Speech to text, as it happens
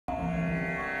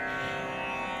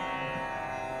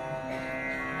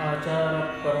ಆಚಾರ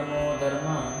ಪರಮೋ ಧರ್ಮ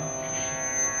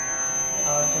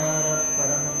ಆಚಾರ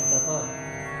ಪರಮಂ ತಪ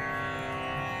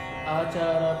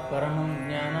ಆಚಾರ ಪರಮಂ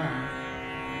ಜ್ಞಾನ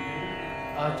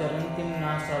ಆಚರಂತಿಂ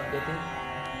ನ ಸಾಧ್ಯತೆ.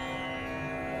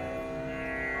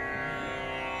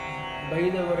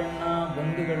 ಬೈದವರನ್ನ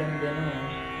ಬಂಧುಗಳೆಂಬೆನು,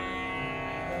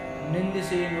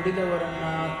 ನಿಂದಿಸಿ ನುಡಿದವರನ್ನ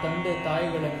ತಂದೆ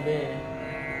ತಾಯಿಗಳೆಂಬೆ,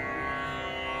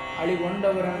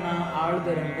 ಅಳಿಗೊಂಡವರನ್ನ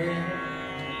ಆಳುದರೆಂಬೆ,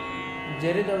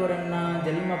 ಜರಿದವರನ್ನ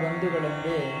ಜನ್ಮ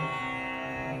ಬಂಧುಗಳೆಂಬೆ,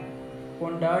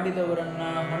 ಕೊಂಡಾಡಿದವರನ್ನ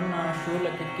ಹೊನ್ನ ಶೂಲ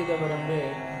ಕೆಕ್ಕಿದವರೆಂಬೆ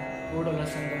ಕೂಡಲ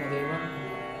ಸಂಗಮ ದೇವ.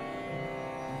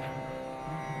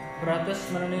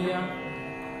 ಪ್ರಾತಸ್ಮರಣೀಯ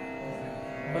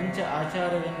ಪಂಚ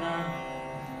ಆಚಾರ್ಯರನ್ನ,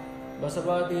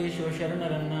 ಬಸವಾದಿ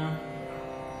ಶಿವಶರಣರನ್ನ,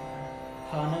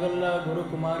 ಹಾನಗಲ್ಲ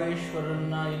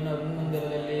ಗುರುಕುಮಾರೇಶ್ವರರನ್ನ ಇನ್ನ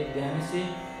ಮಂದಿರದಲ್ಲಿ ಧ್ಯಾನಿಸಿ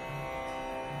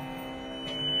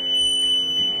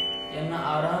ಎನ್ನ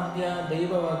ಆರಾಧ್ಯ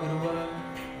ದೈವವಾಗಿರುವ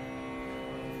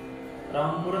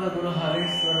ರಾಂಪುರದ ಗುರು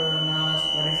ಹಾಲೇಶ್ವರರನ್ನ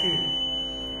ಸ್ಮರಿಸಿ,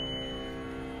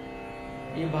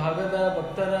 ಈ ಭಾಗದ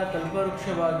ಭಕ್ತರ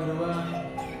ಕಲ್ಪವೃಕ್ಷವಾಗಿರುವ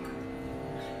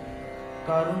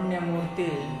ಕಾರುಣ್ಯಮೂರ್ತಿ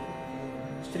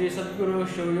ಶ್ರೀ ಸದ್ಗುರು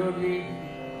ಶಿವಯೋಗಿ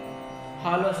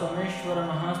ಹಾಲ ಸೋಮೇಶ್ವರ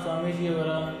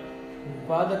ಮಹಾಸ್ವಾಮೀಜಿಯವರ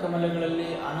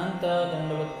ಪಾದಕಮಲಗಳಲ್ಲಿ ಅನಂತ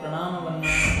ದಂಡವತ್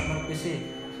ಪ್ರಣಾಮವನ್ನು ಸಮರ್ಪಿಸಿ,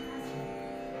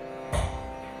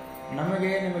 ನಮಗೆ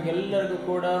ನಿಮಗೆಲ್ಲರಿಗೂ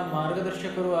ಕೂಡ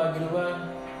ಮಾರ್ಗದರ್ಶಕರು ಆಗಿರುವ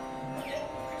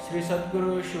ಶ್ರೀ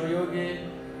ಸದ್ಗುರು ಶಿವಯೋಗಿ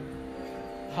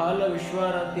ಹಾಲ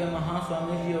ವಿಶ್ವಾರಾಧ್ಯ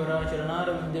ಮಹಾಸ್ವಾಮೀಜಿಯವರ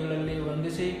ಚರಣಾರವಿಂದಗಳಲ್ಲಿ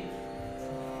ವಂದಿಸಿ,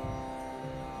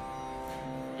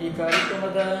 ಈ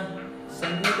ಕಾರ್ಯಕ್ರಮದ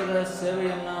ಸಂಗೀತದ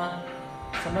ಸೇವೆಯನ್ನು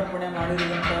ಸಮರ್ಪಣೆ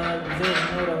ಮಾಡಿರುವಂಥ ವಿಜಯ್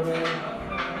ಅವರು,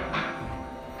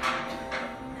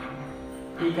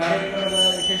 ಈ ಕಾರ್ಯಕ್ರಮದ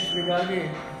ಯಶಸ್ವಿಗಾಗಿ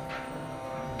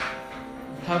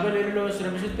ಹಗಲಿರುಳು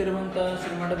ಶ್ರಮಿಸುತ್ತಿರುವಂಥ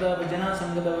ಶ್ರೀಮಠದ ಭಜನಾ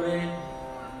ಸಂಘದವರೇ,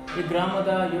 ಈ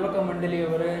ಗ್ರಾಮದ ಯುವಕ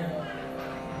ಮಂಡಳಿಯವರೇ,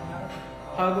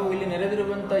 ಹಾಗೂ ಇಲ್ಲಿ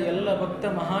ನೆರೆದಿರುವಂಥ ಎಲ್ಲ ಭಕ್ತ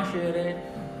ಮಹಾಶಯರೇ,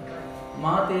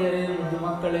 ಮಾತೆಯರೇ, ಮುದ್ದು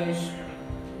ಮಕ್ಕಳೇ,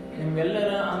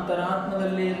 ನಿಮ್ಮೆಲ್ಲರ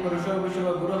ಅಂತರಾತ್ಮದಲ್ಲಿ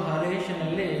ಪುರುಷೋಭಿಸುವ ಗುರು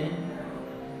ಹಾಲೇಶನಲ್ಲಿ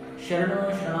ಶರಣು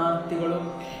ಶರಣಾರ್ಥಿಗಳು.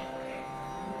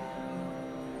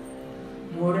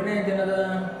 ಮೂರನೇ ದಿನದ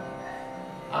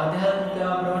ಆಧ್ಯಾತ್ಮಿಕ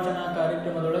ಪ್ರವಚನ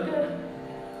ಕಾರ್ಯಕ್ರಮದೊಳಗೆ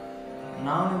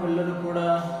ನಾವು ನೀವೆಲ್ಲರೂ ಕೂಡ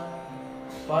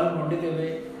ಪಾಲ್ಗೊಂಡಿದ್ದೇವೆ.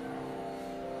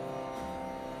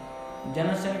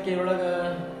 ಜನಸಂಖ್ಯೆಯೊಳಗ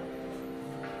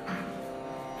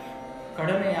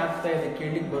ಕಡಿಮೆ ಆಗ್ತಾ ಇದೆ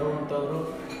ಕೇಳಿಗೆ ಬರುವಂಥವ್ರು.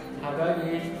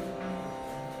 ಹಾಗಾಗಿ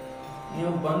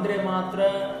ನೀವು ಬಂದರೆ ಮಾತ್ರ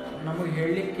ನಮಗೆ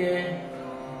ಹೇಳಲಿಕ್ಕೆ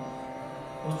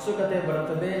ಉತ್ಸುಕತೆ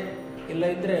ಬರುತ್ತದೆ. ಇಲ್ಲ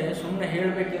ಇದ್ದರೆ ಸುಮ್ಮನೆ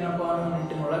ಹೇಳಬೇಕೇನಪ್ಪ ಅನ್ನೋ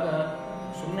ನಿಟ್ಟಿನೊಳಗೆ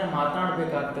ಸುಮ್ಮನೆ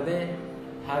ಮಾತನಾಡಬೇಕಾಗ್ತದೆ.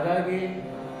 ಹಾಗಾಗಿ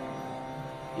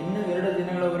ಇನ್ನೂ 2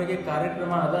 ದಿನಗಳವರೆಗೆ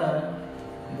ಕಾರ್ಯಕ್ರಮ ಅದ,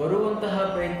 ಬರುವಂತಹ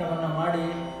ಪ್ರಯತ್ನವನ್ನು ಮಾಡಿ.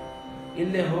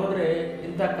 ಇಲ್ಲೇ ಹೋದರೆ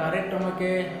ಇಂಥ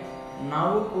ಕಾರ್ಯಕ್ರಮಕ್ಕೆ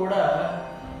ನಾವು ಕೂಡ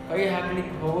ಕೈ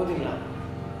ಹಾಕಲಿಕ್ಕೆ ಹೋಗೋದಿಲ್ಲ.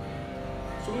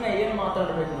 ಸುಮ್ಮನೆ ಏನು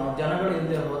ಮಾತಾಡಬೇಕು ನಾವು? ಜನಗಳು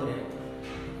ಇಲ್ಲದೆ ಹೋದರೆ,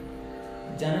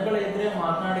 ಜನಗಳು ಇದ್ದರೆ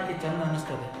ಮಾತನಾಡೋಕ್ಕೆ ಚೆಂದ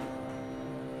ಅನ್ನಿಸ್ತದೆ.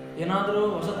 ಏನಾದರೂ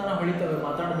ಹೊಸತನ ಹೊಳಿತವೆ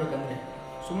ಮಾತಾಡಬೇಕಂದ್ರೆ,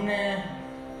 ಸುಮ್ಮನೆ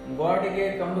ಗಾಡಿಗೆ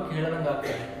ಕಂಬಕ್ಕೆ ಹೇಳದಂಗೆ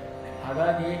ಆಗ್ತದೆ.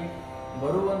 ಹಾಗಾಗಿ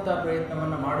ಬರುವಂಥ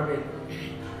ಪ್ರಯತ್ನವನ್ನು ಮಾಡಬೇಕು.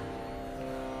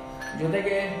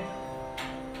 ಜೊತೆಗೆ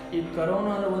ಈ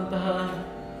ಕರೋನಾ ಅನ್ನುವಂತಹ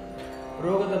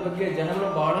ರೋಗದ ಬಗ್ಗೆ ಜನಗಳು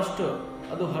ಭಾಳಷ್ಟು,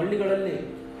 ಅದು ಹಳ್ಳಿಗಳಲ್ಲಿ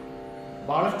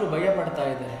ಭಾಳಷ್ಟು ಭಯ ಪಡ್ತಾ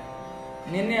ಇದ್ದಾರೆ.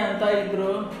 ನಿನ್ನೆ ಅಂತ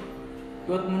ಇದ್ರು,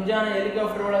 ಇವತ್ತು ಮುಂಜಾನೆ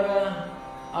ಹೆಲಿಕಾಪ್ಟರ್ ಒಳಗೆ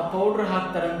ಆ ಪೌಡ್ರ್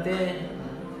ಹಾಕ್ತಾರಂತೆ,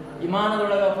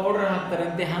 ವಿಮಾನದೊಳಗೆ ಪೌಡ್ರ್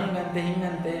ಹಾಕ್ತಾರಂತೆ, ಹಂಗಂತೆ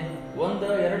ಹಿಂಗಂತೆ,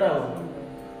 1 2 ಅವು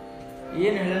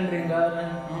ಏನು ಹೇಳನ್ರಿ ಹಿಂಗಾದ್ರೆ.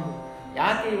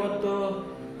 ಯಾಕೆ ಇವತ್ತು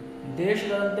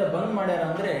ದೇಶದಂತೆ ಬಂದ್ ಮಾಡ್ಯಾರ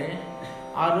ಅಂದರೆ,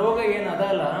 ಆ ರೋಗ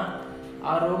ಏನದಲ್ಲ,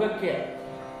 ಆ ರೋಗಕ್ಕೆ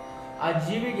ಆ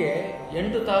ಜೀವಿಗೆ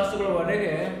 8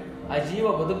 ತಾಸುಗಳವರೆಗೆ ಆ ಜೀವ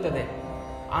ಬದುಕ್ತದೆ.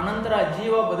 ಆನಂತರ ಆ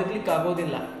ಜೀವ ಬದುಕಲಿಕ್ಕೆ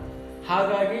ಆಗೋದಿಲ್ಲ.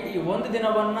 ಹಾಗಾಗಿ ಈ 1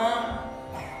 ದಿನವನ್ನು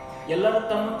ಎಲ್ಲರೂ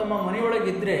ತಮ್ಮ ತಮ್ಮ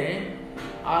ಮನೆಯೊಳಗಿದ್ದರೆ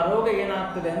ಆ ರೋಗ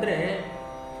ಏನಾಗ್ತದೆ ಅಂದರೆ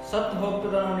ಸತ್ತು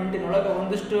ಹೋಗ್ತದೆ ಅನ್ನೋ ನಿಟ್ಟಿನೊಳಗೆ,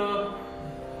 ಒಂದಿಷ್ಟು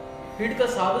ಹಿಡಿತ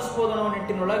ಸಾಧಿಸ್ಬೋದು ಅನ್ನೋ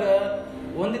ನಿಟ್ಟಿನೊಳಗೆ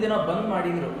 1 ದಿನ ಬಂದ್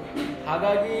ಮಾಡಿದರು.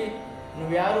 ಹಾಗಾಗಿ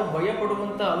ನೀವು ಯಾರು ಭಯ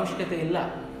ಪಡುವಂಥ ಅವಶ್ಯಕತೆ ಇಲ್ಲ.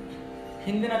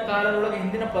 ಹಿಂದಿನ ಕಾಲದೊಳಗೆ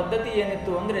ಹಿಂದಿನ ಪದ್ಧತಿ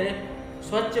ಏನಿತ್ತು ಅಂದರೆ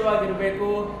ಸ್ವಚ್ಛವಾಗಿರಬೇಕು,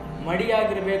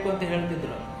 ಮಡಿಯಾಗಿರಬೇಕು ಅಂತ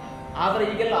ಹೇಳ್ತಿದ್ರು. ಆದರೆ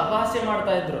ಈಗೆಲ್ಲ ಅಪಹಾಸ್ಯ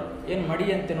ಮಾಡ್ತಾ ಇದ್ರು, ಏನು ಮಡಿ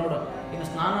ಅಂತೆ ನೋಡು, ಇನ್ನು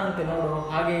ಸ್ನಾನ ಅಂತೆ ನೋಡು,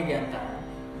 ಹಾಗೆ ಹೀಗೆ ಅಂತ.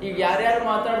 ಈಗ ಯಾರ್ಯಾರು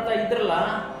ಮಾತಾಡ್ತಾ ಇದ್ರಲ್ಲ,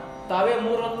 ತಾವೇ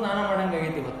 3 ಹೊತ್ತು ಸ್ನಾನ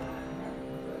ಮಾಡಂಗಾಗೈತಿ. ಇವತ್ತು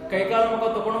ಕೈಕಾಲು ಮುಖ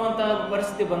ತಗೊಳ್ಳುವಂತಹ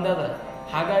ಪರಿಸ್ಥಿತಿ ಬಂದದ.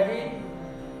 ಹಾಗಾಗಿ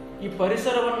ಈ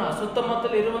ಪರಿಸರವನ್ನು,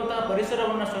 ಸುತ್ತಮುತ್ತಲು ಇರುವಂತಹ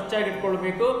ಪರಿಸರವನ್ನು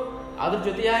ಸ್ವಚ್ಛಾಗಿಟ್ಕೊಳ್ಬೇಕು. ಅದ್ರ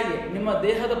ಜೊತೆಯಾಗಿ ನಿಮ್ಮ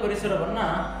ದೇಹದ ಪರಿಸರವನ್ನು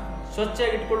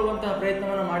ಸ್ವಚ್ಛಾಗಿಟ್ಕೊಳ್ಳುವಂತಹ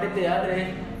ಪ್ರಯತ್ನವನ್ನು ಮಾಡಿದ್ದೇ ಆದರೆ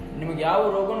ನಿಮಗೆ ಯಾವ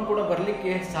ರೋಗನೂ ಕೂಡ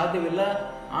ಬರಲಿಕ್ಕೆ ಸಾಧ್ಯವಿಲ್ಲ.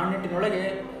 ಆ ನಿಟ್ಟಿನೊಳಗೆ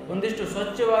ಒಂದಿಷ್ಟು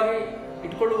ಸ್ವಚ್ಛವಾಗಿ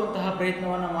ಇಟ್ಕೊಳ್ಳುವಂತಹ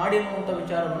ಪ್ರಯತ್ನವನ್ನು ಮಾಡಿ ಅನ್ನುವಂಥ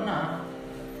ವಿಚಾರವನ್ನು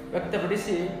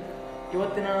ವ್ಯಕ್ತಪಡಿಸಿ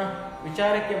ಇವತ್ತಿನ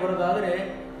ವಿಚಾರಕ್ಕೆ ಬರೋದಾದರೆ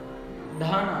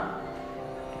ದಾನ.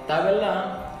 ತಾವೆಲ್ಲ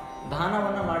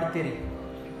ದಾನವನ್ನು ಮಾಡ್ತೀರಿ.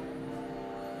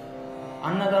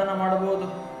 ಅನ್ನದಾನ ಮಾಡ್ಬೋದು,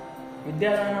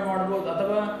 ವಿದ್ಯಾದಾನ ಮಾಡ್ಬೋದು,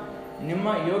 ಅಥವಾ ನಿಮ್ಮ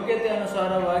ಯೋಗ್ಯತೆ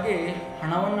ಅನುಸಾರವಾಗಿ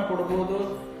ಹಣವನ್ನು ಕೊಡ್ಬೋದು.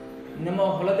 ನಿಮ್ಮ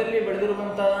ಹೊಲದಲ್ಲಿ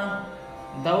ಬೆಳೆದಿರುವಂಥ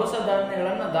ದವಸ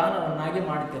ಧಾನ್ಯಗಳನ್ನು ದಾನವನ್ನಾಗಿ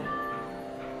ಮಾಡ್ತೀರಿ.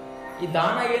 ಈ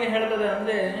ದಾನ ಏನು ಹೇಳ್ತದೆ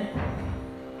ಅಂದರೆ,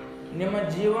 ನಿಮ್ಮ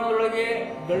ಜೀವನದೊಳಗೆ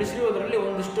ಗಳಿಸಿರುವುದರಲ್ಲಿ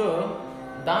ಒಂದಿಷ್ಟು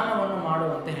ದಾನವನ್ನು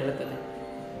ಮಾಡುವಂತ ಹೇಳ್ತದೆ.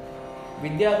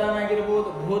 ವಿದ್ಯಾದಾನ ಆಗಿರ್ಬೋದು,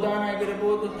 ಭೂದಾನ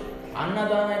ಆಗಿರ್ಬೋದು,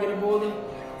 ಅನ್ನದಾನ ಆಗಿರ್ಬೋದು,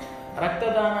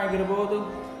 ರಕ್ತದಾನ ಆಗಿರ್ಬೋದು,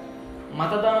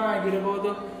 ಮತದಾನ ಆಗಿರ್ಬೋದು,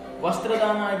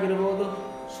 ವಸ್ತ್ರದಾನ ಆಗಿರ್ಬೋದು,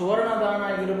 ಸುವರ್ಣದಾನ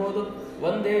ಆಗಿರ್ಬೋದು,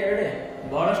 ಒಂದೇ ಎರಡೇ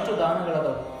ಬಹಳಷ್ಟು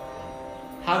ದಾನಗಳದವು.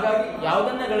 ಹಾಗಾಗಿ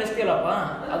ಯಾವುದನ್ನ ಗಳಿಸ್ತೀಯಲ್ಲಪ್ಪ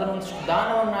ಅದನ್ನೊಂದಿಷ್ಟು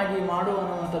ದಾನವನ್ನಾಗಿ ಮಾಡು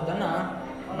ಅನ್ನುವಂಥದ್ದನ್ನು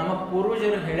ನಮ್ಮ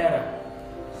ಪೂರ್ವಜರು ಹೇಳ್ಯಾರ.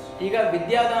 ಈಗ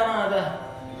ವಿದ್ಯಾದಾನ ಅದ.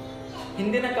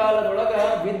 ಹಿಂದಿನ ಕಾಲದೊಳಗ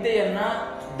ವಿದ್ಯೆಯನ್ನ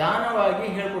ದಾನವಾಗಿ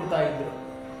ಹೇಳ್ಕೊಡ್ತಾ ಇದ್ರು.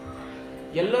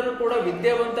 ಎಲ್ಲರೂ ಕೂಡ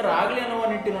ವಿದ್ಯಾವಂತರಾಗಲಿ ಅನ್ನುವ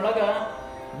ನಿಟ್ಟಿನೊಳಗ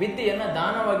ವಿದ್ಯೆಯನ್ನ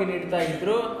ದಾನವಾಗಿ ನೀಡ್ತಾ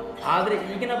ಇದ್ರು. ಆದರೆ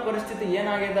ಈಗಿನ ಪರಿಸ್ಥಿತಿ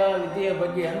ಏನಾಗಿದೆ ವಿದ್ಯೆಯ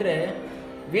ಬಗ್ಗೆ ಅಂದರೆ,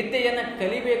 ವಿದ್ಯೆಯನ್ನ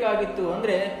ಕಲಿಬೇಕಾಗಿತ್ತು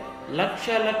ಅಂದರೆ ಲಕ್ಷ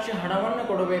ಲಕ್ಷ ಹಣವನ್ನು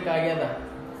ಕೊಡಬೇಕಾಗ್ಯದ.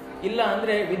 ಇಲ್ಲ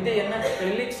ಅಂದರೆ ವಿದ್ಯೆಯನ್ನ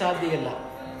ಕಲಿಲಿಕ್ಕೆ ಸಾಧ್ಯ ಇಲ್ಲ.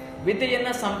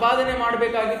 ವಿದ್ಯೆಯನ್ನ ಸಂಪಾದನೆ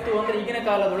ಮಾಡಬೇಕಾಗಿತ್ತು ಅಂದರೆ ಈಗಿನ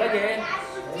ಕಾಲದೊಳಗೆ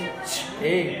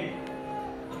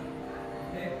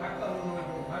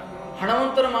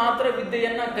ಹಣವಂತರು ಮಾತ್ರ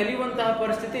ವಿದ್ಯೆಯನ್ನ ಕಲಿಯುವಂತಹ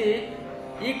ಪರಿಸ್ಥಿತಿ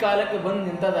ಈ ಕಾಲಕ್ಕೆ ಬಂದು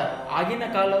ನಿಂತದ. ಆಗಿನ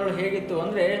ಕಾಲಗಳು ಹೇಗಿತ್ತು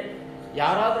ಅಂದರೆ,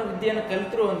 ಯಾರಾದರೂ ವಿದ್ಯೆಯನ್ನು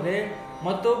ಕಲಿತರು ಅಂದರೆ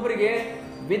ಮತ್ತೊಬ್ಬರಿಗೆ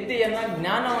ವಿದ್ಯೆಯನ್ನ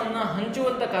ಜ್ಞಾನವನ್ನ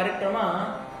ಹಂಚುವಂಥ ಕಾರ್ಯಕ್ರಮ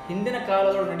ಹಿಂದಿನ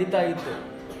ಕಾಲದೊಳಗೆ ನಡೀತಾ ಇತ್ತು.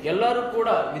 ಎಲ್ಲರೂ ಕೂಡ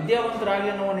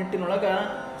ವಿದ್ಯಾವಂತರಾಗಲಿ ಅನ್ನುವ ನಿಟ್ಟಿನೊಳಗ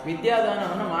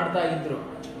ವಿದ್ಯಾದಾನವನ್ನು ಮಾಡ್ತಾ ಇದ್ರು.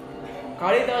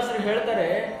 ಕಾಳಿದಾಸರು ಹೇಳ್ತಾರೆ,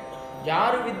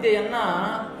 ಯಾರು ವಿದ್ಯೆಯನ್ನ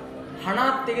ಹಣ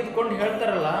ತೆಗೆದುಕೊಂಡು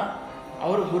ಹೇಳ್ತಾರಲ್ಲ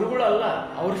ಅವರು ಗುರುಗಳಲ್ಲ,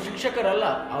 ಅವರು ಶಿಕ್ಷಕರಲ್ಲ,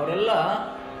 ಅವರೆಲ್ಲ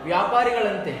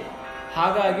ವ್ಯಾಪಾರಿಗಳಂತೆ.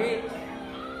 ಹಾಗಾಗಿ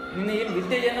ನೀನು ಈ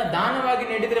ವಿದ್ಯೆಯನ್ನು ದಾನವಾಗಿ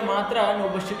ನೀಡಿದರೆ ಮಾತ್ರ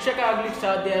ಒಬ್ಬ ಶಿಕ್ಷಕ ಆಗ್ಲಿಕ್ಕೆ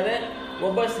ಸಾಧ್ಯ ಇದೆ,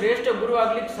 ಒಬ್ಬ ಶ್ರೇಷ್ಠ ಗುರು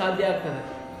ಆಗ್ಲಿಕ್ಕೆ ಸಾಧ್ಯ ಆಗ್ತದೆ.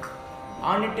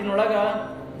 ಆ ನಿಟ್ಟಿನೊಳಗ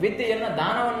ವಿದ್ಯೆಯನ್ನು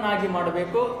ದಾನವನ್ನಾಗಿ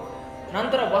ಮಾಡಬೇಕು.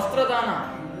 ನಂತರ ವಸ್ತ್ರದಾನ.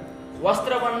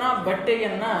 ವಸ್ತ್ರವನ್ನ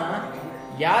ಬಟ್ಟೆಯನ್ನ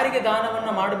ಯಾರಿಗೆ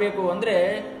ದಾನವನ್ನ ಮಾಡಬೇಕು ಅಂದರೆ,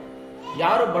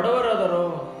 ಯಾರು ಬಡವರದರೋ,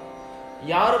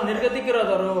 ಯಾರು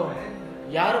ನಿರ್ಗತಿಕರದರೋ,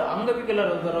 ಯಾರು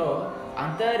ಅಂಗವಿಕಲರದರೋ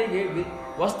ಅಂಥವರಿಗೆ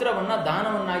ವಸ್ತ್ರವನ್ನ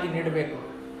ದಾನವನ್ನಾಗಿ ನೀಡಬೇಕು.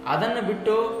 ಅದನ್ನು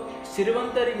ಬಿಟ್ಟು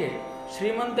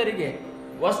ಶ್ರೀಮಂತರಿಗೆ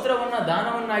ವಸ್ತ್ರವನ್ನ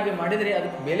ದಾನವನ್ನಾಗಿ ಮಾಡಿದರೆ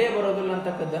ಅದಕ್ಕೆ ಬೆಲೆ ಬರೋದಿಲ್ಲ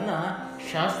ಅಂತಕ್ಕದ್ದನ್ನು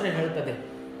ಶಾಸ್ತ್ರ ಹೇಳ್ತದೆ.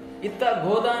 ಇತ್ತ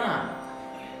ಗೋದಾನ.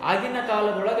 ಆಗಿನ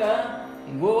ಕಾಲದೊಳಗ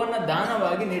ಗೋವನ್ನು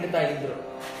ದಾನವಾಗಿ ನೀಡ್ತಾ ಇದ್ರು.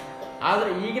 ಆದರೆ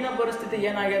ಈಗಿನ ಪರಿಸ್ಥಿತಿ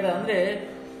ಏನಾಗ್ಯದ ಅಂದರೆ,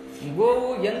 ಗೋವು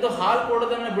ಎಂದು ಹಾಲು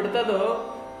ಕೊಡೋದನ್ನು ಬಿಡ್ತದೋ,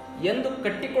 ಎಂದು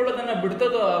ಕಟ್ಟಿಕೊಳ್ಳೋದನ್ನು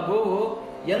ಬಿಡ್ತದೋ, ಆ ಗೋವು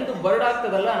ಎಂದು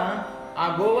ಬರಡಾಗ್ತದಲ್ಲ, ಆ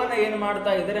ಗೋವನ್ನು ಏನು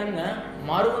ಮಾಡ್ತಾ ಇದ್ದಾರೆ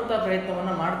ಮಾರುವಂಥ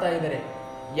ಪ್ರಯತ್ನವನ್ನು ಮಾಡ್ತಾ ಇದ್ದಾರೆ.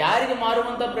 ಯಾರಿಗೆ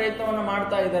ಮಾರುವಂಥ ಪ್ರಯತ್ನವನ್ನು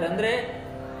ಮಾಡ್ತಾ ಇದ್ದಾರೆ ಅಂದರೆ,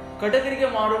 ಕಡಗರಿಗೆ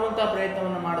ಮಾರುವಂಥ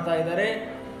ಪ್ರಯತ್ನವನ್ನು ಮಾಡ್ತಾ ಇದ್ದಾರೆ.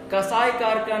 ಕಸಾಯ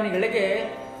ಕಾರ್ಖಾನೆಗಳಿಗೆ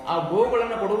ಆ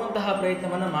ಗೋಗಳನ್ನು ಕೊಡುವಂತಹ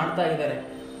ಪ್ರಯತ್ನವನ್ನು ಮಾಡ್ತಾ ಇದ್ದಾರೆ.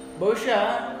 ಬಹುಶಃ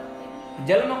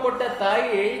ಜನ್ಮ ಕೊಟ್ಟ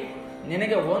ತಾಯಿ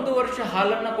ನಿನಗೆ 1 ವರ್ಷ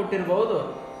ಹಾಲನ್ನು ಕೊಟ್ಟಿರಬಹುದು,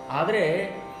 ಆದರೆ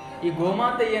ಈ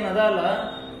ಗೋಮಾತೆ ಏನದಲ್ಲ,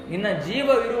 ನಿನ್ನ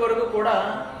ಜೀವವಿರುವವರೆಗೂ ಕೂಡ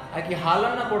ಆಕೆ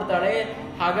ಹಾಲನ್ನು ಕೊಡ್ತಾಳೆ.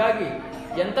 ಹಾಗಾಗಿ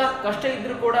ಎಂಥ ಕಷ್ಟ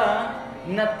ಇದ್ರೂ ಕೂಡ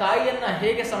ನಿನ್ನ ತಾಯಿಯನ್ನು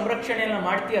ಹೇಗೆ ಸಂರಕ್ಷಣೆಯನ್ನು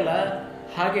ಮಾಡ್ತೀಯಲ್ಲ,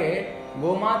 ಹಾಗೆ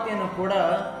ಗೋಮಾತೆಯನ್ನು ಕೂಡ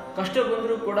ಕಷ್ಟ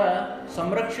ಬಂದರೂ ಕೂಡ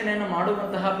ಸಂರಕ್ಷಣೆಯನ್ನು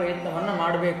ಮಾಡುವಂತಹ ಪ್ರಯತ್ನವನ್ನು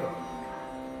ಮಾಡಬೇಕು.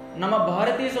 ನಮ್ಮ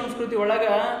ಭಾರತೀಯ ಸಂಸ್ಕೃತಿ ಒಳಗ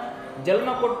ಜನ್ಮ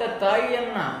ಕೊಟ್ಟ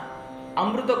ತಾಯಿಯನ್ನ,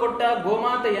 ಅಮೃತ ಕೊಟ್ಟ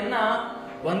ಗೋಮಾತೆಯನ್ನ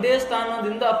ಒಂದೇ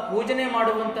ಸ್ಥಾನದಿಂದ ಪೂಜನೆ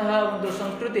ಮಾಡುವಂತಹ ಒಂದು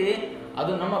ಸಂಸ್ಕೃತಿ,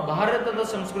 ಅದು ನಮ್ಮ ಭಾರತದ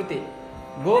ಸಂಸ್ಕೃತಿ.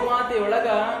 ಗೋಮಾತೆಯೊಳಗ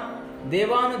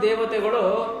ದೇವಾನುದೇವತೆಗಳು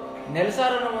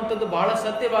ನೆಲೆಸಾರನ್ನುವಂಥದ್ದು ಬಹಳ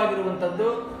ಸತ್ಯವಾಗಿರುವಂಥದ್ದು.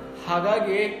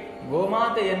 ಹಾಗಾಗಿ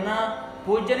ಗೋಮಾತೆಯನ್ನ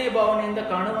ಪೂಜನೀಯ ಭಾವನೆಯಿಂದ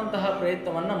ಕಾಣುವಂತಹ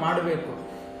ಪ್ರಯತ್ನವನ್ನು ಮಾಡಬೇಕು.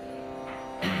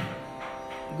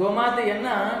 ಗೋಮಾತೆಯನ್ನ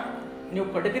ನೀವು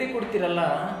ಕಡಗರಿ ಕೊಡ್ತೀರಲ್ಲ,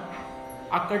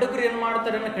 ಆ ಕಡಗರು ಏನು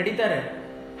ಮಾಡ್ತಾರೆ, ಕಡಿತಾರೆ.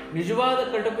 ನಿಜವಾದ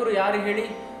ಕಡಗರು ಯಾರು ಹೇಳಿ?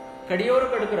 ಕಡಿಯೋರು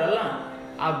ಕಡಗರಲ್ಲ.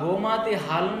 ಆ ಗೋಮಾತೆ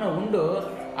ಹಾಲನ್ನು ಉಂಡು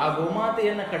ಆ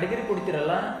ಗೋಮಾತೆಯನ್ನು ಕಡಗರಿ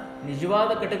ಕೊಡ್ತೀರಲ್ಲ,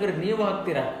 ನಿಜವಾದ ಕಟಗರಿ ನೀವು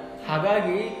ಹಾಕ್ತೀರಾ.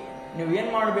 ಹಾಗಾಗಿ ನೀವು ಏನು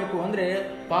ಮಾಡಬೇಕು ಅಂದರೆ,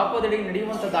 ಪಾಪದಡಿಗೆ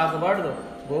ನಡೆಯುವಂಥದ್ದಾಗಬಾರ್ದು.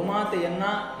 ಗೋಮಾತೆಯನ್ನ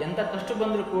ಎಂಥ ಕಷ್ಟ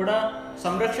ಬಂದರೂ ಕೂಡ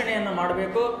ಸಂರಕ್ಷಣೆಯನ್ನು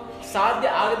ಮಾಡಬೇಕು. ಸಾಧ್ಯ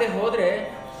ಆಗದೆ ಹೋದರೆ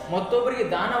ಮತ್ತೊಬ್ಬರಿಗೆ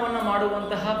ದಾನವನ್ನು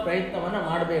ಮಾಡುವಂತಹ ಪ್ರಯತ್ನವನ್ನು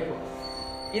ಮಾಡಬೇಕು.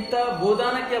 ಇತ್ತ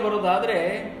ಭೂದಾನಕ್ಕೆ ಬರೋದಾದರೆ,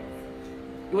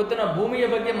 ಇವತ್ತಿನ ಭೂಮಿಯ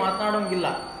ಬಗ್ಗೆ ಮಾತನಾಡೋಂಗಿಲ್ಲ,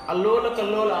 ಅಲ್ಲೋಲ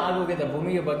ಕಲ್ಲೋಲ ಆಗೋಗಿದೆ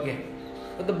ಭೂಮಿಯ ಬಗ್ಗೆ.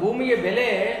 ಮತ್ತು ಭೂಮಿಯ ಬೆಲೆ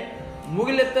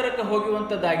ಮುಗಿಲೆತ್ತರಕ್ಕೆ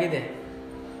ಹೋಗುವಂಥದ್ದಾಗಿದೆ.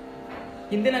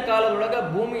 ಹಿಂದಿನ ಕಾಲದೊಳಗೆ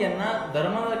ಭೂಮಿಯನ್ನು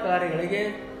ಧರ್ಮದ ಕಾರ್ಯಗಳಿಗೆ,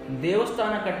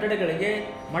 ದೇವಸ್ಥಾನ ಕಟ್ಟಡಗಳಿಗೆ,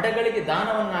 ಮಠಗಳಿಗೆ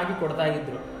ದಾನವನ್ನಾಗಿ ಕೊಡ್ತಾ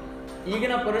ಇದ್ರು.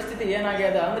 ಈಗಿನ ಪರಿಸ್ಥಿತಿ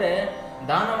ಏನಾಗ್ಯದ ಅಂದರೆ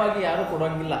ದಾನವಾಗಿ ಯಾರೂ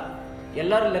ಕೊಡೋಂಗಿಲ್ಲ,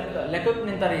 ಎಲ್ಲರೂ ಲೆಕ್ಕಕ್ಕೆ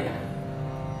ನಿಂತಾರೆ. ಈಗ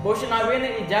ಬಹುಶಃ ನಾವೇನು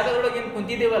ಈ ಜಾಗದೊಳಗೆ ಏನು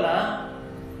ಕುಂತಿದ್ದೀವಲ್ಲ,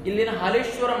 ಇಲ್ಲಿನ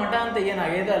ಹಾಲೇಶ್ವರ ಮಠ ಅಂತ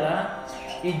ಏನಾಗ್ಯದಲ್ಲ,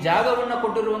 ಈ ಜಾಗವನ್ನು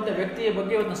ಕೊಟ್ಟಿರುವಂಥ ವ್ಯಕ್ತಿಯ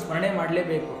ಬಗ್ಗೆ ಇವತ್ತು ಸ್ಮರಣೆ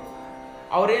ಮಾಡಲೇಬೇಕು.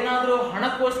 ಅವರೇನಾದರೂ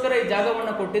ಹಣಕ್ಕೋಸ್ಕರ ಈ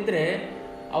ಜಾಗವನ್ನು ಕೊಟ್ಟಿದ್ರೆ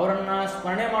ಅವರನ್ನು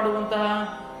ಸ್ಮರಣೆ ಮಾಡುವಂತಹ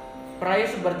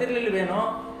ಪ್ರಾಯಶ್ ಬರ್ತಿರ್ಲಿಲ್ವೇನೋ.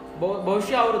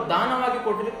 ಬಹುಶಃ ಅವರು ದಾನವಾಗಿ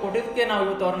ಕೊಟ್ಟಿದ್ದಕ್ಕೆ ನಾವು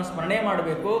ಇವತ್ತು ಅವ್ರನ್ನ ಸ್ಮರಣೆ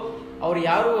ಮಾಡಬೇಕು. ಅವ್ರು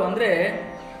ಯಾರು ಅಂದರೆ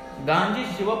ಗಾಂಜಿ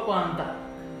ಶಿವಪ್ಪ ಅಂತ.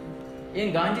 ಏನು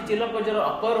ಗಾಂಜಿ ಚಿಲ್ಲಪ್ಪಜರ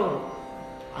ಅಪ್ಪರವರು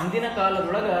ಅಂದಿನ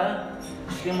ಕಾಲದೊಳಗೆ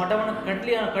ಶ್ರೀ ಮಠವನ್ನು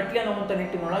ಕಟ್ಲಿ ಅನ್ನುವಂಥ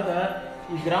ನಿಟ್ಟಿನೊಳಗೆ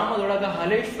ಈ ಗ್ರಾಮದೊಳಗೆ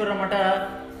ಹಾಲೇಶ್ವರ ಮಠ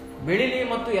ಬೆಳಿಲಿ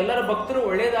ಮತ್ತು ಎಲ್ಲರ ಭಕ್ತರು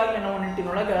ಒಳ್ಳೆಯದಾಗಲಿ ಅನ್ನೋ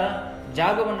ನಿಟ್ಟಿನೊಳಗೆ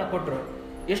ಜಾಗವನ್ನು ಕೊಟ್ಟರು.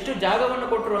 ಎಷ್ಟು ಜಾಗವನ್ನು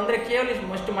ಕೊಟ್ಟರು ಅಂದರೆ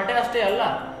ಕೇವಲ ಅಷ್ಟು ಮಠ ಅಷ್ಟೇ ಅಲ್ಲ,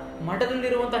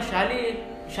 ಮಠದಲ್ಲಿರುವಂಥ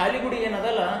ಶಾಲಿಗುಡಿ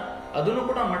ಏನದಲ್ಲ ಅದನ್ನು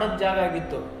ಕೂಡ ಮಠದ ಜಾಗ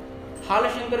ಆಗಿತ್ತು.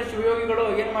 ಹಾಲಶಂಕರ ಶಿವಯೋಗಿಗಳು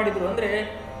ಏನು ಮಾಡಿದ್ರು ಅಂದರೆ,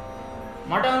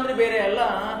 ಮಠ ಅಂದರೆ ಬೇರೆ ಅಲ್ಲ,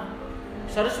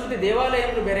 ಸರಸ್ವತಿ ದೇವಾಲಯ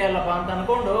ಅಂದ್ರೆ ಬೇರೆ ಅಲ್ಲಪ್ಪ ಅಂತ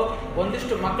ಅಂದ್ಕೊಂಡು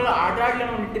ಒಂದಿಷ್ಟು ಮಕ್ಕಳ ಆಟ ಆಡ್ಲಿ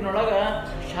ಅನ್ನೋ ನಿಟ್ಟಿನೊಳಗೆ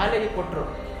ಶಾಲೆಗೆ ಕೊಟ್ಟರು.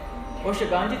 ಬಹುಶಃ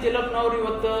ಗಾಂಧಿ ತಿಲಕ್ನವ್ರು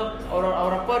ಇವತ್ತು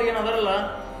ಅವ್ರ ಅಪ್ಪವ್ರು ಏನದಾರಲ್ಲ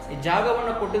ಈ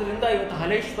ಜಾಗವನ್ನು ಕೊಟ್ಟಿದ್ರಿಂದ ಇವತ್ತು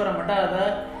ಹಾಲೇಶ್ವರ ಮಠ ಅದ.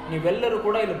 ನೀವೆಲ್ಲರೂ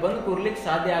ಕೂಡ ಇಲ್ಲಿ ಬಂದು ಕೂರ್ಲಿಕ್ಕೆ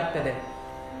ಸಾಧ್ಯ ಆಗ್ತದೆ.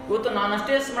 ಇವತ್ತು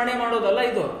ನಾನಷ್ಟೇ ಸ್ಮರಣೆ ಮಾಡೋದಲ್ಲ,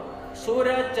 ಇದು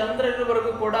ಸೂರ್ಯ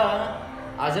ಚಂದ್ರರವರೆಗೂ ಕೂಡ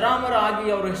ಅಜರಾಮರ ಆಗಿ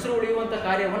ಅವ್ರ ಹೆಸರು ಉಳಿಯುವಂಥ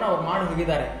ಕಾರ್ಯವನ್ನು ಅವ್ರು ಮಾಡಿ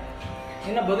ಹೋಗಿದ್ದಾರೆ.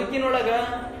 ನಿನ್ನ ಬದುಕಿನೊಳಗೆ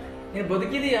ನೀನು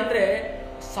ಬದುಕಿದೀಯ ಅಂದರೆ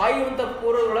ಸಾಯುವಂಥ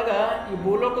ಪೂರ್ವದೊಳಗೆ ಈ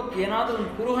ಭೂಲೋಕಕ್ಕೆ ಏನಾದರೂ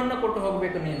ಒಂದು ಕುರುಹನ್ನು ಕೊಟ್ಟು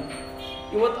ಹೋಗಬೇಕು ನೀನು.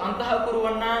 ಇವತ್ತು ಅಂತಹ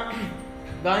ಕುರುವನ್ನು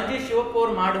ಗಾಂಧಿ ಶಿವಪ್ಪ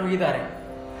ಅವರು ಮಾಡಿ ಹೋಗಿದ್ದಾರೆ.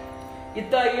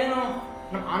 ಇತ್ತ ಏನು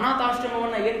ನಮ್ಮ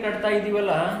ಅನಾಥಾಶ್ರಮವನ್ನು ಏನು ಕಟ್ತಾ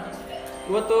ಇದ್ದೀವಲ್ಲ,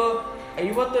 ಇವತ್ತು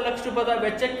 50 ಲಕ್ಷ ರೂಪಾಯಿ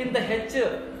ವೆಚ್ಚಕ್ಕಿಂತ ಹೆಚ್ಚು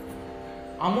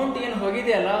ಅಮೌಂಟ್ ಏನು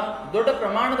ಹೋಗಿದೆಯಲ್ಲ, ದೊಡ್ಡ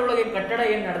ಪ್ರಮಾಣದೊಳಗೆ ಕಟ್ಟಡ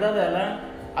ಏನು ನಡೆದಲ್ಲ,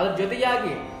 ಅದ್ರ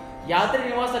ಜೊತೆಯಾಗಿ ಯಾತ್ರಿ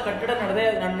ನಿವಾಸ ಕಟ್ಟಡ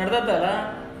ನಡೆದಲ್ಲ,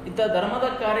 ಇಂಥ ಧರ್ಮದ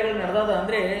ಕಾರ್ಯಗಳು ನಡೆದದ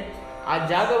ಅಂದರೆ ಆ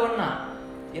ಜಾಗವನ್ನು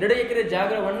 2 ಎಕರೆ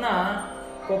ಜಾಗವನ್ನು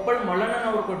ಕೊಪ್ಪಳ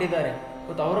ಮಲ್ಲಣ್ಣನವರು ಕೊಟ್ಟಿದ್ದಾರೆ.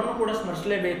 ಇವತ್ತು ಅವರನ್ನು ಕೂಡ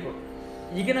ಸ್ಮರಿಸಲೇಬೇಕು.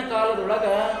 ಈಗಿನ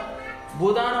ಕಾಲದೊಳಗೆ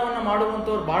ಭೂದಾನವನ್ನು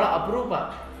ಮಾಡುವಂಥವ್ರು ಭಾಳ ಅಪರೂಪ.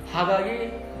 ಹಾಗಾಗಿ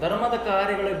ಧರ್ಮದ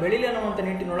ಕಾರ್ಯಗಳು ಬೆಳಿಲಿ ಅನ್ನುವಂಥ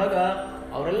ನಿಟ್ಟಿನೊಳಗೆ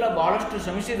ಅವರೆಲ್ಲ ಭಾಳಷ್ಟು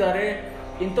ಶ್ರಮಿಸಿದ್ದಾರೆ.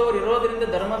 ಇಂಥವ್ರು ಇರೋದರಿಂದ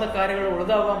ಧರ್ಮದ ಕಾರ್ಯಗಳು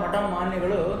ಉಳಿದಾವ, ಮಠ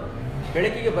ಮಾನ್ಯಗಳು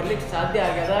ಬೆಳಕಿಗೆ ಬರಲಿಕ್ಕೆ ಸಾಧ್ಯ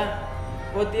ಆಗ್ಯದ.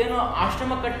 ಇವತ್ತೇನು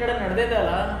ಆಶ್ರಮ ಕಟ್ಟಡ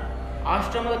ನಡೆದಿದೆಯಲ್ಲ,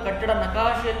 ಆಶ್ರಮದ ಕಟ್ಟಡ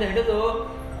ನಕಾಶೆಯಿಂದ ಹಿಡಿದು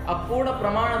ಅಪೂರ್ಣ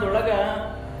ಪ್ರಮಾಣದೊಳಗೆ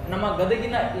ನಮ್ಮ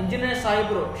ಗದಗಿನ ಇಂಜಿನಿಯರ್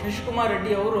ಸಾಹೇಬರು ಶಶಿಕುಮಾರ್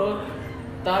ರೆಡ್ಡಿ ಅವರು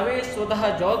ತಾವೇ ಸ್ವತಃ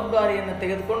ಜವಾಬ್ದಾರಿಯನ್ನು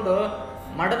ತೆಗೆದುಕೊಂಡು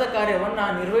ಮಠದ ಕಾರ್ಯವನ್ನು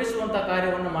ನಿರ್ವಹಿಸುವಂಥ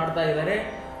ಕಾರ್ಯವನ್ನು ಮಾಡ್ತಾ ಇದ್ದಾರೆ.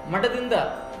 ಮಠದಿಂದ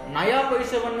ನಯಾ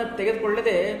ಪೈಸವನ್ನು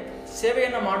ತೆಗೆದುಕೊಳ್ಳದೆ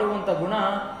ಸೇವೆಯನ್ನು ಮಾಡುವಂಥ ಗುಣ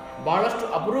ಭಾಳಷ್ಟು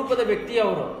ಅಪರೂಪದ ವ್ಯಕ್ತಿ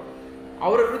ಅವರು.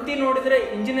 ಅವರ ವೃತ್ತಿ ನೋಡಿದರೆ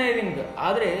ಇಂಜಿನಿಯರಿಂಗ್,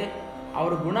 ಆದರೆ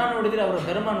ಅವ್ರ ಗುಣ ನೋಡಿದರೆ, ಅವರ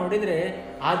ಧರ್ಮ ನೋಡಿದರೆ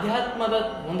ಆಧ್ಯಾತ್ಮದ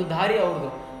ಒಂದು ದಾರಿ ಅವ್ರದ್ದು.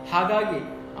 ಹಾಗಾಗಿ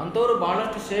ಅಂಥವ್ರು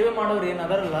ಭಾಳಷ್ಟು ಸೇವೆ ಮಾಡೋರು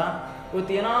ಏನದಾರಲ್ಲ,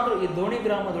 ಇವತ್ತು ಏನಾದರೂ ಈ ದೋಣಿ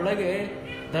ಗ್ರಾಮದೊಳಗೆ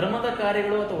ಧರ್ಮದ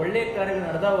ಕಾರ್ಯಗಳು ಅಥವಾ ಒಳ್ಳೆಯ ಕಾರ್ಯಗಳು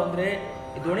ನಡೆದಾವ ಅಂದರೆ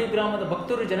ಈ ದೋಣಿ ಗ್ರಾಮದ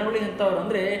ಭಕ್ತರು ಜನಗಳು ಎಂಥವ್ರು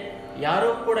ಅಂದರೆ ಯಾರೂ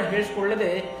ಕೂಡ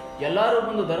ಹೇಳಿಸ್ಕೊಳ್ಳದೆ ಎಲ್ಲರೂ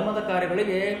ಬಂದು ಧರ್ಮದ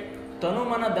ಕಾರ್ಯಗಳಿಗೆ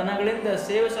ತನುಮನ ದನಗಳಿಂದ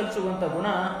ಸೇವೆ ಸಲ್ಲಿಸುವಂಥ ಗುಣ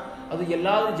ಅದು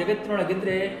ಎಲ್ಲಾದರೂ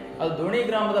ಜಗತ್ತಿನೊಳಗಿದ್ರೆ ಅದು ದೋಣಿ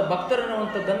ಗ್ರಾಮದ ಭಕ್ತರು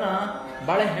ಅನ್ನುವಂಥದ್ದನ್ನು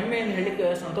ಭಾಳ ಹೆಮ್ಮೆಯಿಂದ ಹೇಳಲಿಕ್ಕೆ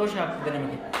ಸಂತೋಷ ಆಗ್ತದೆ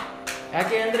ನಮಗೆ.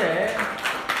 ಯಾಕೆ ಅಂದರೆ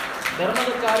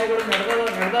ಧರ್ಮದ ಕಾರ್ಯಗಳು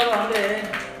ನಡೆದಾವ ಅಂದರೆ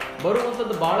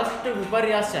ಬರುವಂಥದ್ದು ಭಾಳಷ್ಟು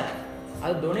ವಿಪರ್ಯಾಸ.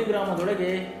 ಅದು ದೋಣಿ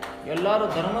ಗ್ರಾಮದೊಳಗೆ ಎಲ್ಲರೂ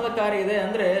ಧರ್ಮದ ಕಾರ್ಯ ಇದೆ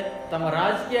ಅಂದರೆ ತಮ್ಮ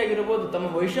ರಾಜಕೀಯ ಆಗಿರ್ಬೋದು, ತಮ್ಮ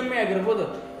ವೈಷಮ್ಯ ಆಗಿರ್ಬೋದು,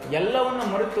 ಎಲ್ಲವನ್ನು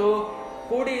ಮರೆತು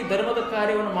ಕೂಡಿ ಧರ್ಮದ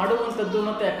ಕಾರ್ಯವನ್ನು ಮಾಡುವಂಥದ್ದು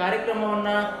ಮತ್ತು ಆ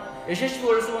ಕಾರ್ಯಕ್ರಮವನ್ನು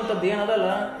ಯಶಸ್ವಿಗೊಳಿಸುವಂಥದ್ದು ಏನದಲ್ಲ,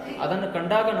 ಅದನ್ನು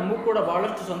ಕಂಡಾಗ ನಮಗೂ ಕೂಡ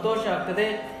ಭಾಳಷ್ಟು ಸಂತೋಷ ಆಗ್ತದೆ.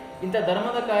 ಇಂಥ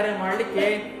ಧರ್ಮದ ಕಾರ್ಯ ಮಾಡಲಿಕ್ಕೆ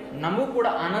ನಮಗೂ ಕೂಡ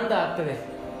ಆನಂದ ಆಗ್ತದೆ.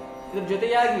 ಇದ್ರ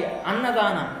ಜೊತೆಯಾಗಿ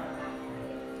ಅನ್ನದಾನ,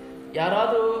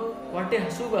 ಯಾರಾದರೂ ಹೊಟ್ಟೆ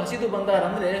ಹಸಿದು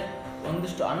ಬಂದಾರಂದರೆ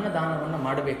ಒಂದಿಷ್ಟು ಅನ್ನದಾನವನ್ನು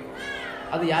ಮಾಡಬೇಕು.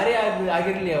 ಅದು ಯಾರೇ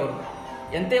ಆಗಿರಲಿ, ಅವರು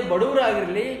ಎಂಥ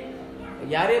ಬಡವರಾಗಿರಲಿ,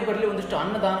 ಯಾರೇ ಬರಲಿ ಒಂದಿಷ್ಟು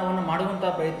ಅನ್ನದಾನವನ್ನು ಮಾಡುವಂಥ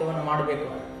ಪ್ರಯತ್ನವನ್ನು ಮಾಡಬೇಕು.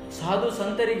 ಸಾಧು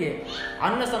ಸಂತರಿಗೆ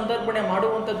ಅನ್ನ ಸಂತರ್ಪಣೆ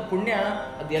ಮಾಡುವಂಥದ್ದು ಪುಣ್ಯ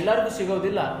ಅದು ಎಲ್ಲರಿಗೂ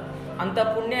ಸಿಗೋದಿಲ್ಲ. ಅಂಥ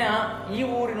ಪುಣ್ಯ ಈ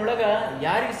ಊರಿನೊಳಗೆ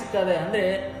ಯಾರಿಗೆ ಸಿಕ್ಕದೆ ಅಂದರೆ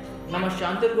ನಮ್ಮ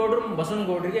ಶಾಂತಿಗೌಡರು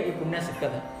ಬಸವನಗೌಡರಿಗೆ ಈ ಪುಣ್ಯ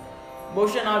ಸಿಕ್ಕದೆ.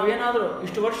 ಬಹುಶಃ ನಾವೇನಾದರೂ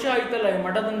ಇಷ್ಟು ವರ್ಷ ಆಯ್ತಲ್ಲ ಈ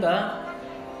ಮಠದಿಂದ,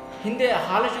 ಹಿಂದೆ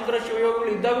ಹಾಲಶಂಕರ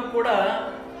ಶಿವಯೋಗಿಗಳು ಇದ್ದಾಗೂ ಕೂಡ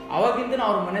ಅವಾಗಿಂದ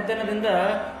ಅವ್ರ ಮನೆತನದಿಂದ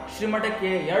ಶ್ರೀಮಠಕ್ಕೆ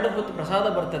 2 ಹೊತ್ತು ಪ್ರಸಾದ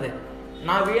ಬರ್ತದೆ.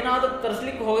 ನಾವೇನಾದರೂ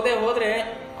ತರಿಸ್ಲಿಕ್ಕೆ ಹೋದರೆ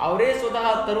ಅವರೇ ಸ್ವತಃ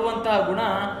ತರುವಂತಹ ಗುಣ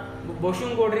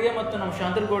ಬಸವನಗೌಡರಿಗೆ ಮತ್ತು ನಮ್ಮ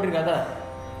ಶಾಂತಗೌಡರಿಗೆ ಅದ.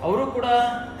 ಅವರು ಕೂಡ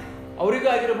ಅವರಿಗೂ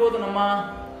ಆಗಿರ್ಬೋದು, ನಮ್ಮ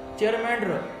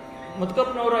ಚೇರ್ಮನ್ರು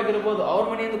ಮುತ್ಕಪ್ಪನವರು ಆಗಿರ್ಬೋದು, ಅವ್ರ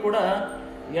ಮನೆಯಿಂದ ಕೂಡ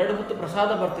 2 ಹೊತ್ತು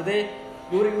ಪ್ರಸಾದ ಬರ್ತದೆ.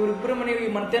 ಇವರಿಬ್ಬರ ಮನೆಗೆ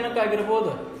ಈ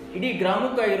ಮನೆತನಕ್ಕಾಗಿರ್ಬೋದು, ಇಡೀ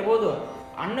ಗ್ರಾಮಕ್ಕಾಗಿರ್ಬೋದು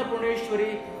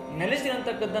ಅನ್ನಪೂರ್ಣೇಶ್ವರಿ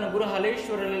ನೆಲೆಸಿರಂತಕ್ಕದ್ದನ್ನು ಗುರು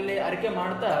ಹಾಲೇಶ್ವರಲ್ಲಿ ಅರಿಕೆ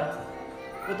ಮಾಡ್ತಾ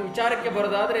ಇವತ್ತು ವಿಚಾರಕ್ಕೆ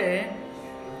ಬರೋದಾದರೆ,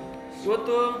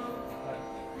 ಇವತ್ತು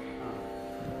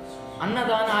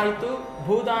ಅನ್ನದಾನ ಆಯಿತು,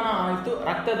 ಭೂದಾನ ಆಯಿತು,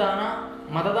 ರಕ್ತದಾನ,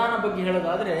 ಮತದಾನ ಬಗ್ಗೆ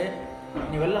ಹೇಳೋದಾದರೆ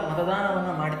ನೀವೆಲ್ಲ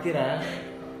ಮತದಾನವನ್ನು ಮಾಡ್ತೀರಾ.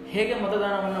 ಹೇಗೆ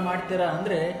ಮತದಾನವನ್ನು ಮಾಡ್ತೀರಾ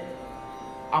ಅಂದರೆ,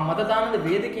 ಆ ಮತದಾನದ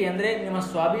ವೇದಿಕೆ ಅಂದರೆ ನಿಮ್ಮ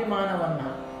ಸ್ವಾಭಿಮಾನವನ್ನು,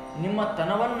 ನಿಮ್ಮ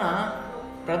ತನವನ್ನು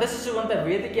ಪ್ರದರ್ಶಿಸುವಂಥ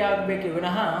ವೇದಿಕೆ ಆಗಬೇಕೆ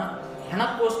ವಿನಃ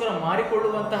ಹಣಕ್ಕೋಸ್ಕರ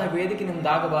ಮಾರಿಕೊಳ್ಳುವಂತಹ ವೇದಿಕೆ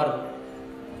ನಿಮ್ದಾಗಬಾರದು.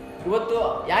 ಇವತ್ತು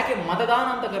ಯಾಕೆ ಮತದಾನ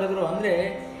ಅಂತ ಕರೆದ್ರು ಅಂದರೆ,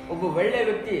 ಒಬ್ಬ ಒಳ್ಳೆಯ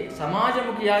ವ್ಯಕ್ತಿ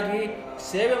ಸಮಾಜಮುಖಿಯಾಗಿ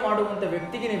ಸೇವೆ ಮಾಡುವಂಥ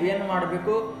ವ್ಯಕ್ತಿಗೆ ನೀವೇನು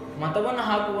ಮಾಡಬೇಕು, ಮತವನ್ನು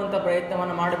ಹಾಕುವಂಥ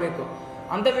ಪ್ರಯತ್ನವನ್ನು ಮಾಡಬೇಕು.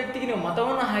 ಅಂಥ ವ್ಯಕ್ತಿಗೆ ನೀವು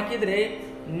ಮತವನ್ನು ಹಾಕಿದರೆ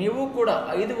ನೀವು ಕೂಡ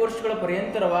 5 ವರ್ಷಗಳ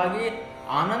ಪರ್ಯಂತರವಾಗಿ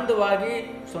ಆನಂದವಾಗಿ,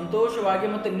 ಸಂತೋಷವಾಗಿ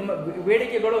ಮತ್ತು ನಿಮ್ಮ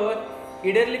ಬೇಡಿಕೆಗಳು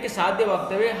ಈಡೇರಲಿಕ್ಕೆ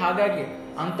ಸಾಧ್ಯವಾಗ್ತವೆ. ಹಾಗಾಗಿ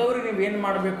ಅಂಥವ್ರಿಗೆ ನೀವೇನು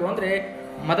ಮಾಡಬೇಕು ಅಂದರೆ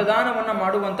ಮತದಾನವನ್ನು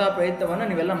ಮಾಡುವಂತಹ ಪ್ರಯತ್ನವನ್ನು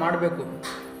ನೀವೆಲ್ಲ ಮಾಡಬೇಕು.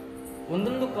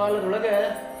 ಒಂದೊಂದು ಕಾಲದೊಳಗೆ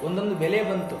ಒಂದೊಂದು ಬೆಲೆ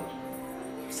ಬಂತು.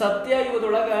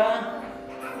 ಸತ್ಯಯುಗದೊಳಗೆ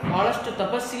ಬಹಳಷ್ಟು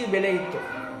ತಪಸ್ಸಿಗೆ ಬೆಲೆ ಇತ್ತು.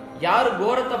 ಯಾರು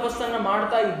ಘೋರ ತಪಸ್ಸನ್ನು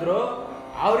ಮಾಡ್ತಾ ಇದ್ರೋ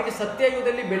ಅವರಿಗೆ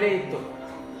ಸತ್ಯಯುಗದಲ್ಲಿ ಬೆಲೆ ಇತ್ತು.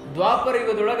 ದ್ವಾಪರ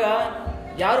ಯುಗದೊಳಗೆ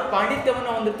ಯಾರು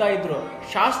ಪಾಂಡಿತ್ಯವನ್ನು ಹೊಂದುತ್ತಾ ಇದ್ರು,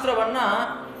 ಶಾಸ್ತ್ರವನ್ನು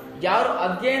ಯಾರು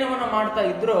ಅಧ್ಯಯನವನ್ನು ಮಾಡ್ತಾ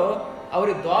ಇದ್ರೋ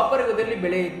ಅವರಿಗೆ ದ್ವಾಪರ ಯುಗದಲ್ಲಿ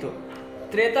ಬೆಲೆ ಇತ್ತು.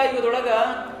 ತ್ರೇತಾಯುಗದೊಳಗೆ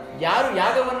ಯಾರು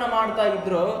ಯಾಗವನ್ನು ಮಾಡ್ತಾ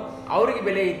ಇದ್ರೋ ಅವರಿಗೆ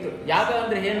ಬೆಲೆ ಇತ್ತು. ಯಾಗ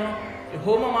ಅಂದರೆ ಏನು?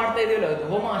 ಹೋಮ ಮಾಡ್ತಾ ಇದೀವಲ್ಲ, ಅದು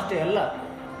ಹೋಮ ಅಷ್ಟೇ ಅಲ್ಲ.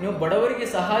 ನೀವು ಬಡವರಿಗೆ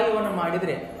ಸಹಾಯವನ್ನು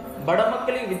ಮಾಡಿದರೆ, ಬಡ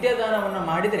ಮಕ್ಕಳಿಗೆ ವಿದ್ಯಾದಾನವನ್ನು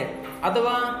ಮಾಡಿದರೆ,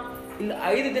 ಅಥವಾ ಇಲ್ಲಿ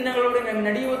 5 ದಿನಗಳೊಳಗೆ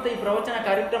ನಡೆಯುವಂಥ ಈ ಪ್ರವಚನ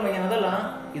ಕಾರ್ಯಕ್ರಮ ಏನದಲ್ಲ,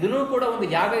 ಇದನ್ನೂ ಕೂಡ ಒಂದು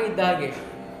ಯಾಗ ಇದ್ದ ಹಾಗೆ.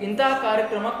 ಇಂತಹ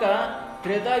ಕಾರ್ಯಕ್ರಮಕ್ಕೆ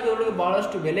ತ್ರೇತಾಯುಗದೊಳಗೆ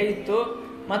ಬಹಳಷ್ಟು ಬೆಲೆ ಇತ್ತು.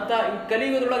 ಮತ್ತು ಈ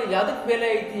ಕಲಿಯುಗದೊಳಗೆ ಯಾವುದಕ್ಕೆ ಬೆಲೆ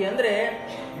ಐತಿ ಅಂದರೆ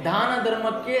ದಾನ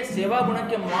ಧರ್ಮಕ್ಕೆ, ಸೇವಾ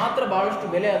ಗುಣಕ್ಕೆ ಮಾತ್ರ ಬಹಳಷ್ಟು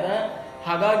ಬೆಲೆ ಅದ.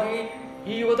 ಹಾಗಾಗಿ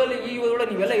ಈ ಯುಗದೊಳಗೆ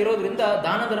ನೀವೆಲ್ಲ ಇರೋದ್ರಿಂದ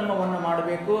ದಾನ ಧರ್ಮವನ್ನು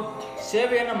ಮಾಡಬೇಕು,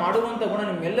 ಸೇವೆಯನ್ನು ಮಾಡುವಂಥ ಗುಣ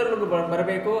ನಿಮ್ಮೆಲ್ಲರಿಗೂ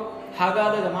ಬರಬೇಕು.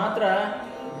 ಹಾಗಾದಾಗ ಮಾತ್ರ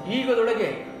ಈ ಯುಗದೊಳಗೆ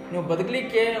ನೀವು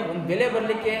ಬದುಕಲಿಕ್ಕೆ, ಒಂದು ಬೆಲೆ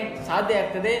ಬರಲಿಕ್ಕೆ ಸಾಧ್ಯ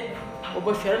ಆಗ್ತದೆ. ಒಬ್ಬ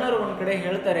ಶರಣರು ಒಂದು ಕಡೆ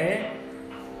ಹೇಳ್ತಾರೆ,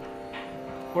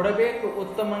 ಕೊಡಬೇಕು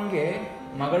ಉತ್ತಮಂಗೆ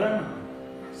ಮಗಳನ್ನು,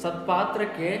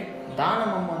 ಸತ್ಪಾತ್ರಕ್ಕೆ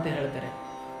ದಾನಮಮ್ಮ ಅಂತ ಹೇಳ್ತಾರೆ.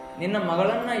 ನಿನ್ನ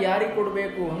ಮಗಳನ್ನು ಯಾರಿಗೆ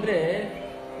ಕೊಡಬೇಕು ಅಂದರೆ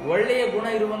ಒಳ್ಳೆಯ ಗುಣ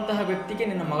ಇರುವಂತಹ ವ್ಯಕ್ತಿಗೆ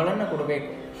ನಿನ್ನ ಮಗಳನ್ನು ಕೊಡಬೇಕು.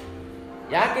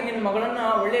 ಯಾಕೆ ನಿನ್ನ ಮಗಳನ್ನು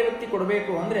ಒಳ್ಳೆಯ ವ್ಯಕ್ತಿ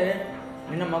ಕೊಡಬೇಕು ಅಂದರೆ,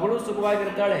 ನಿನ್ನ ಮಗಳು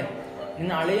ಸುಖವಾಗಿರ್ತಾಳೆ,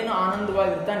 ನಿನ್ನ ಹಳೆಯನು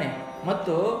ಆನಂದವಾಗಿರ್ತಾನೆ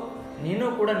ಮತ್ತು ನೀನು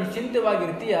ಕೂಡ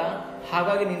ನಿಶ್ಚಿಂತವಾಗಿರ್ತೀಯ.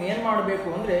 ಹಾಗಾಗಿ ನೀನೇನು ಮಾಡಬೇಕು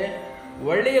ಅಂದರೆ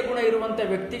ಒಳ್ಳೆಯ ಗುಣ ಇರುವಂಥ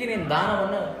ವ್ಯಕ್ತಿಗೆ ನೀನು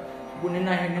ದಾನವನ್ನು,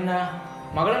 ನಿನ್ನ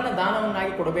ಮಗಳನ್ನು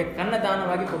ದಾನವನ್ನಾಗಿ ಕೊಡಬೇಕು, ಕನ್ನ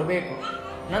ದಾನವಾಗಿ ಕೊಡಬೇಕು.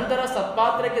 ನಂತರ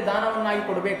ಸತ್ಪಾತ್ರಕ್ಕೆ ದಾನವನ್ನಾಗಿ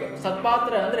ಕೊಡಬೇಕು.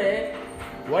 ಸತ್ಪಾತ್ರ ಅಂದರೆ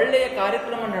ಒಳ್ಳೆಯ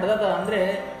ಕಾರ್ಯಕ್ರಮ ನಡೆದದ ಅಂದರೆ,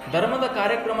 ಧರ್ಮದ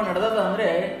ಕಾರ್ಯಕ್ರಮ ನಡೆದದ ಅಂದರೆ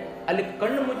ಅಲ್ಲಿ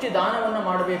ಕಣ್ಣು ಮುಚ್ಚಿ ದಾನವನ್ನು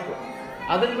ಮಾಡಬೇಕು.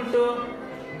 ಅದನ್ನು ಬಿಟ್ಟು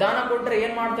ದಾನ ಕೊಟ್ಟರೆ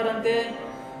ಏನು ಮಾಡ್ತಾರಂತೆ,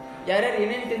 ಯಾರ್ಯಾರು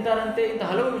ಏನೇನು ತಿಂತಾರಂತೆ, ಇಂಥ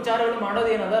ಹಲವು ವಿಚಾರಗಳು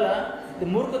ಮಾಡೋದೇನದಲ್ಲ, ಇದು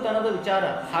ಮೂರ್ಖತನದ ವಿಚಾರ.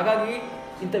 ಹಾಗಾಗಿ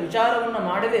ಇಂಥ ವಿಚಾರವನ್ನು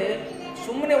ಮಾಡದೆ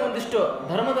ಸುಮ್ಮನೆ ಒಂದಿಷ್ಟು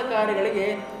ಧರ್ಮದ ಕಾರ್ಯಗಳಿಗೆ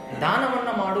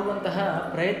ದಾನವನ್ನು ಮಾಡುವಂತಹ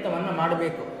ಪ್ರಯತ್ನವನ್ನು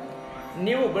ಮಾಡಬೇಕು.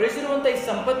 ನೀವು ಗಳಿಸಿರುವಂಥ ಈ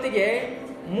ಸಂಪತ್ತಿಗೆ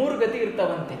 3 ಗತಿ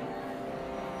ಇರ್ತಾವಂತೆ.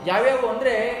 ಯಾವ್ಯಾವು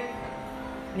ಅಂದರೆ,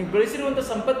 ನೀವು ಗಳಿಸಿರುವಂಥ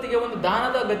ಸಂಪತ್ತಿಗೆ ಒಂದು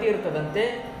ದಾನದ ಗತಿ ಇರ್ತದಂತೆ,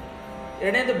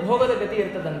 ಎರಡನೇದು ಭೋಗದ ಗತಿ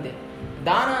ಇರ್ತದಂತೆ.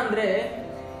 ದಾನ ಅಂದರೆ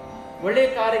ಒಳ್ಳೆಯ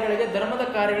ಕಾರ್ಯಗಳಿಗೆ, ಧರ್ಮದ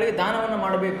ಕಾರ್ಯಗಳಿಗೆ ದಾನವನ್ನು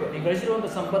ಮಾಡಬೇಕು ನೀವು ಗಳಿಸಿರುವಂಥ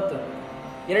ಸಂಪತ್ತು.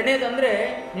 ಎರಡನೇದಂದರೆ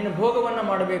ನೀನು ಭೋಗವನ್ನು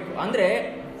ಮಾಡಬೇಕು, ಅಂದರೆ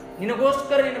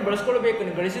ನಿನಗೋಸ್ಕರ ನೀನು ಬಳಸ್ಕೊಳ್ಬೇಕು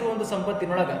ನೀನು ಗಳಿಸಿರುವಂಥ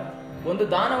ಸಂಪತ್ತಿನೊಳಗೆ. ಒಂದು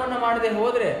ದಾನವನ್ನು ಮಾಡದೆ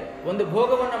ಹೋದರೆ, ಒಂದು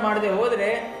ಭೋಗವನ್ನು ಮಾಡದೆ ಹೋದರೆ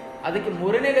ಅದಕ್ಕೆ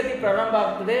 3ನೇ ಗತಿ ಪ್ರಾರಂಭ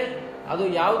ಆಗ್ತದೆ. ಅದು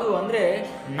ಯಾವುದು ಅಂದರೆ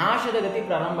ನಾಶದ ಗತಿ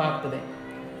ಪ್ರಾರಂಭ ಆಗ್ತದೆ.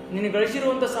 ನೀನು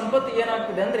ಗಳಿಸಿರುವಂಥ ಸಂಪತ್ತು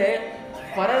ಏನಾಗ್ತದೆ ಅಂದರೆ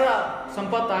ಪರರ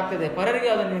ಸಂಪತ್ತು ಆಗ್ತದೆ. ಪರರಿಗೆ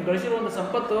ಅದನ್ನು ನೀನು ಗಳಿಸಿರುವಂಥ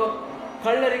ಸಂಪತ್ತು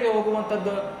ಕಳ್ಳರಿಗೆ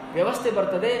ಹೋಗುವಂಥದ್ದು ವ್ಯವಸ್ಥೆ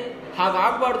ಬರ್ತದೆ.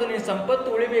 ಹಾಗಾಗಬಾರ್ದು. ನೀನು ಸಂಪತ್ತು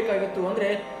ಉಳಿಬೇಕಾಗಿತ್ತು ಅಂದರೆ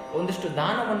ಒಂದಿಷ್ಟು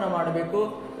ದಾನವನ್ನು ಮಾಡಬೇಕು,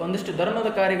 ಒಂದಿಷ್ಟು ಧರ್ಮದ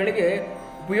ಕಾರ್ಯಗಳಿಗೆ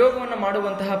ಉಪಯೋಗವನ್ನು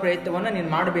ಮಾಡುವಂತಹ ಪ್ರಯತ್ನವನ್ನು ನೀನು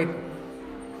ಮಾಡಬೇಕು.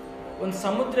 ಒಂದು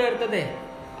ಸಮುದ್ರ ಇರ್ತದೆ,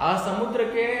 ಆ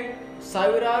ಸಮುದ್ರಕ್ಕೆ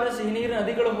ಸಾವಿರಾರು ಸಿಹಿ ನೀರಿನ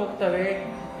ನದಿಗಳು ಹೋಗ್ತವೆ,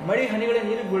 ಮಳಿ ಹನಿಗಳ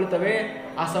ನೀರು ಬೀಳ್ತವೆ.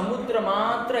 ಆ ಸಮುದ್ರ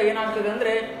ಮಾತ್ರ ಏನಾಗ್ತದೆ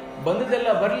ಅಂದರೆ ಬಂದದೆಲ್ಲ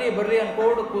ಬರಲಿ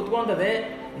ಅನ್ಕೊಂಡು ಕೂತ್ಕೊಳ್ತದೆ.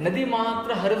 ನದಿ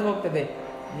ಮಾತ್ರ ಹರಿದು ಹೋಗ್ತದೆ.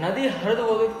 ನದಿ ಹರಿದು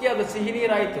ಹೋಗೋದಕ್ಕೆ ಅದು ಸಿಹಿ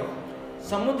ನೀರಾಯಿತು.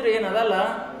 ಸಮುದ್ರ ಏನದಲ್ಲ,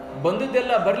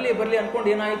 ಬಂದದ್ದೆಲ್ಲ ಬರಲಿ ಅನ್ಕೊಂಡು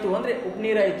ಏನಾಯಿತು ಅಂದರೆ ಉಪ್ಪು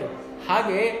ನೀರಾಯಿತು.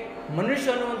 ಹಾಗೆ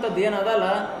ಮನುಷ್ಯ ಅನ್ನುವಂಥದ್ದು ಏನದಲ್ಲ,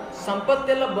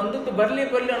 ಸಂಪತ್ತೆಲ್ಲ ಬಂದದ್ದು ಬರಲಿ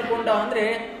ಅನ್ಕೊಂಡ ಅಂದರೆ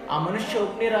ಆ ಮನುಷ್ಯ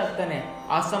ಉಪ್ಪು ನೀರಾಗ್ತಾನೆ.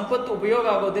 ಆ ಸಂಪತ್ತು ಉಪಯೋಗ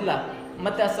ಆಗೋದಿಲ್ಲ.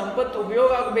 ಮತ್ತು ಆ ಸಂಪತ್ತು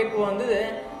ಉಪಯೋಗ ಆಗಬೇಕು ಅಂದರೆ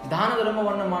ದಾನ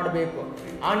ಧರ್ಮವನ್ನು ಮಾಡಬೇಕು.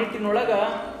 ಆ ನಿಟ್ಟಿನೊಳಗೆ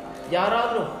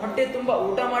ಯಾರಾದರೂ ಹೊಟ್ಟೆ ತುಂಬ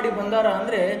ಊಟ ಮಾಡಿ ಬಂದಾರ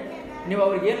ಅಂದರೆ ನೀವು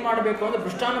ಅವ್ರಿಗೆ ಏನು ಮಾಡಬೇಕು ಅಂದರೆ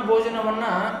ಮೃಷ್ಟಾನ್ನ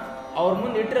ಭೋಜನವನ್ನು ಅವ್ರ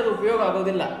ಮುಂದೆ ಇಟ್ಟರೆ ಅದು ಉಪಯೋಗ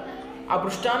ಆಗೋದಿಲ್ಲ. ಆ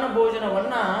ಮೃಷ್ಟಾನ್ನ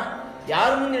ಭೋಜನವನ್ನು ಯಾರ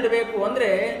ಮುಂದೆ ಇಡಬೇಕು ಅಂದರೆ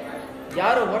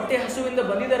ಯಾರು ಹೊಟ್ಟೆ ಹಸುವಿಂದ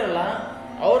ಬಂದಿದ್ದಾರಲ್ಲ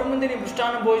ಅವ್ರ ಮುಂದೆ ನೀವು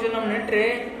ಮೃಷ್ಟಾನ್ನ ಭೋಜನವನ್ನು ಇಟ್ಟರೆ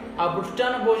ಆ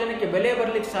ಮೃಷ್ಟಾನ್ನ ಭೋಜನಕ್ಕೆ ಬೆಲೆ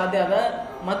ಬರಲಿಕ್ಕೆ ಸಾಧ್ಯ ಅದ.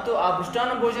 ಮತ್ತು ಆ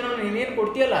ಮೃಷ್ಟಾನ್ನ ಭೋಜನವನ್ನು ನೀನೇನು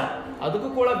ಕೊಡ್ತೀಯಲ್ಲ ಅದಕ್ಕೂ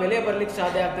ಕೂಡ ಬೆಲೆ ಬರಲಿಕ್ಕೆ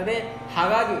ಸಾಧ್ಯ ಆಗ್ತದೆ.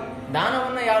 ಹಾಗಾಗಿ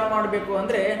ದಾನವನ್ನು ಯಾರು ಮಾಡಬೇಕು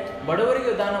ಅಂದರೆ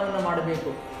ಬಡವರಿಗೆ ದಾನವನ್ನು ಮಾಡಬೇಕು,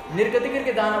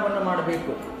 ನಿರ್ಗತಿಕರಿಗೆ ದಾನವನ್ನು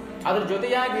ಮಾಡಬೇಕು. ಅದ್ರ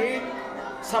ಜೊತೆಯಾಗಿ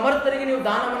ಸಮರ್ಥರಿಗೆ ನೀವು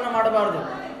ದಾನವನ್ನು ಮಾಡಬಾರ್ದು.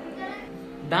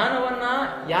 ದಾನವನ್ನು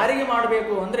ಯಾರಿಗೆ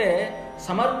ಮಾಡಬೇಕು ಅಂದರೆ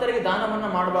ಸಮರ್ಥರಿಗೆ ದಾನವನ್ನು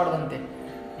ಮಾಡಬಾರ್ದಂತೆ.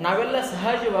 ನಾವೆಲ್ಲ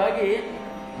ಸಹಜವಾಗಿ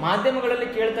ಮಾಧ್ಯಮಗಳಲ್ಲಿ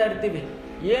ಕೇಳ್ತಾ ಇರ್ತೀವಿ,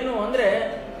 ಏನು ಅಂದರೆ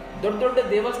ದೊಡ್ಡ ದೊಡ್ಡ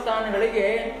ದೇವಸ್ಥಾನಗಳಿಗೆ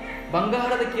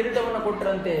ಬಂಗಾರದ ಕಿರೀಟವನ್ನು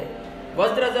ಕೊಟ್ಟರಂತೆ,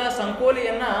 ವಜ್ರದ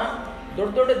ಸಂಕೋಲಿಯನ್ನು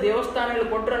ದೊಡ್ಡ ದೊಡ್ಡ ದೇವಸ್ಥಾನಗಳು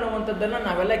ಕೊಟ್ಟರು ಅನ್ನುವಂಥದ್ದನ್ನು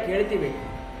ನಾವೆಲ್ಲ ಕೇಳ್ತೀವಿ.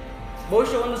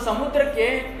 ಬಹುಶಃ ಒಂದು ಸಮುದ್ರಕ್ಕೆ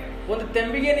ಒಂದು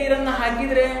ತೆಂಬಿಗೆ ನೀರನ್ನು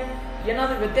ಹಾಕಿದರೆ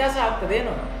ಏನಾದರೂ ವ್ಯತ್ಯಾಸ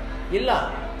ಆಗ್ತದೇನು? ಇಲ್ಲ.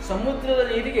 ಸಮುದ್ರದ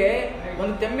ನೀರಿಗೆ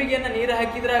ಒಂದು ತೆಂಬಿಗೆಯನ್ನು ನೀರು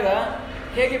ಹಾಕಿದ್ರಾಗ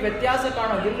ಹೇಗೆ ವ್ಯತ್ಯಾಸ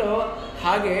ಕಾಣೋದಿಲ್ಲೋ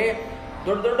ಹಾಗೆ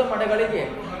ದೊಡ್ಡ ದೊಡ್ಡ ಮಠಗಳಿಗೆ,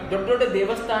 ದೊಡ್ಡ ದೊಡ್ಡ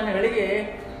ದೇವಸ್ಥಾನಗಳಿಗೆ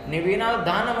ನೀವೇನಾದ್ರು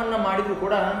ದಾನವನ್ನು ಮಾಡಿದರೂ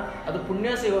ಕೂಡ ಅದು ಪುಣ್ಯ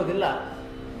ಸಿಗೋದಿಲ್ಲ,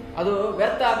 ಅದು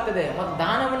ವ್ಯರ್ಥ ಆಗ್ತದೆ. ಮತ್ತು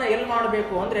ದಾನವನ್ನು ಎಲ್ಲಿ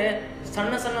ಮಾಡಬೇಕು ಅಂದರೆ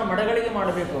ಸಣ್ಣ ಸಣ್ಣ ಮಠಗಳಿಗೆ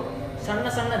ಮಾಡಬೇಕು, ಸಣ್ಣ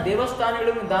ಸಣ್ಣ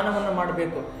ದೇವಸ್ಥಾನಗಳಿಗೆ ದಾನವನ್ನು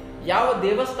ಮಾಡಬೇಕು. ಯಾವ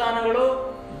ದೇವಸ್ಥಾನಗಳು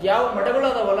ಯಾವ ಮಠಗಳು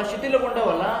ಅದಾವಲ್ಲ,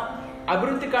 ಶಿಥಿಲಗೊಂಡವಲ್ಲ,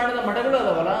 ಅಭಿವೃದ್ಧಿ ಕಾರಣದ ಮಠಗಳು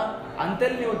ಅದಾವಲ್ಲ,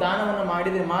 ಅಂತಲ್ಲಿ ನೀವು ದಾನವನ್ನು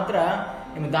ಮಾಡಿದರೆ ಮಾತ್ರ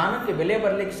ನಿಮ್ಮ ದಾನಕ್ಕೆ ಬೆಲೆ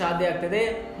ಬರಲಿಕ್ಕೆ ಸಾಧ್ಯ ಆಗ್ತದೆ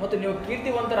ಮತ್ತು ನೀವು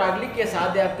ಕೀರ್ತಿವಂತರಾಗಲಿಕ್ಕೆ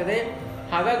ಸಾಧ್ಯ ಆಗ್ತದೆ.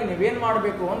 ಹಾಗಾಗಿ ನೀವೇನು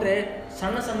ಮಾಡಬೇಕು ಅಂದರೆ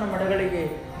ಸಣ್ಣ ಸಣ್ಣ ಮಠಗಳಿಗೆ,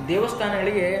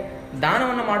 ದೇವಸ್ಥಾನಗಳಿಗೆ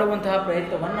ದಾನವನ್ನು ಮಾಡುವಂತಹ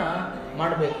ಪ್ರಯತ್ನವನ್ನು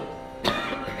ಮಾಡಬೇಕು.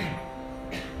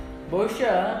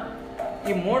 ಬಹುಶಃ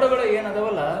ಈ ಮೋಡಗಳು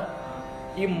ಏನದವಲ್ಲ,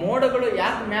 ಈ ಮೋಡಗಳು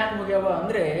ಯಾಕೆ ಮ್ಯಾಕ್ ಹೋಗ್ಯಾವ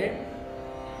ಅಂದರೆ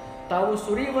ತಾವು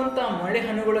ಸುರಿಯುವಂಥ ಮಳೆ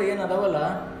ಹನಿಗಳು ಏನದವಲ್ಲ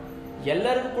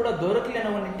ಎಲ್ಲರಿಗೂ ಕೂಡ ದೊರಕಲಿ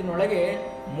ಅನ್ನೋ ನಿಟ್ಟಿನೊಳಗೆ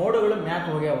ಮೋಡಗಳು ಮ್ಯಾಕ್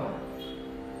ಹೋಗ್ಯಾವ.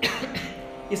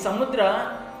 ಈ ಸಮುದ್ರ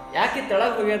ಯಾಕೆ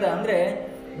ತೆಳಗೆ ಹೋಗ್ಯದ ಅಂದರೆ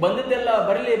ಬಂದದ್ದೆಲ್ಲ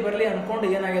ಬರಲಿ ಅಂದ್ಕೊಂಡು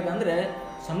ಏನಾಗ್ಯದ ಅಂದರೆ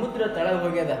ಸಮುದ್ರ ತೆಳಗೆ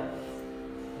ಹೋಗ್ಯದ.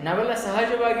 ನಾವೆಲ್ಲ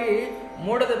ಸಹಜವಾಗಿ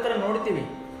ಮೋಡದ ಹತ್ರ ನೋಡ್ತೀವಿ,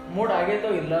 ಮೋಡ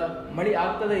ಆಗೈತೋ ಇಲ್ಲ, ಮಳೆ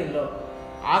ಆಗ್ತದೆ ಇಲ್ಲೋ.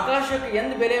 ಆಕಾಶಕ್ಕೆ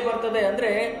ಎಂದು ಬೆಲೆ ಬರ್ತದೆ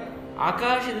ಅಂದರೆ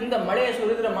ಆಕಾಶದಿಂದ ಮಳೆ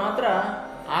ಸುರಿದ್ರೆ ಮಾತ್ರ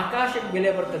ಆಕಾಶಕ್ಕೆ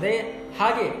ಬೆಲೆ ಬರ್ತದೆ.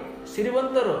 ಹಾಗೆ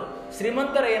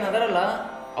ಶ್ರೀಮಂತರ ಏನದರಲ್ಲ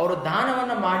ಅವರು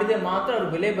ದಾನವನ್ನು ಮಾಡಿದರೆ ಮಾತ್ರ ಅವ್ರ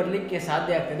ಬೆಲೆ ಬರಲಿಕ್ಕೆ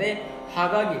ಸಾಧ್ಯ ಆಗ್ತದೆ.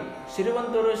 ಹಾಗಾಗಿ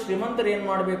ಶ್ರೀಮಂತರು ಏನು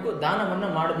ಮಾಡಬೇಕು? ದಾನವನ್ನು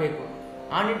ಮಾಡಬೇಕು.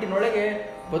 ಆ ನಿಟ್ಟಿನೊಳಗೆ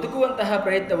ಬದುಕುವಂತಹ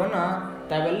ಪ್ರಯತ್ನವನ್ನು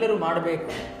ತಾವೆಲ್ಲರೂ ಮಾಡಬೇಕು.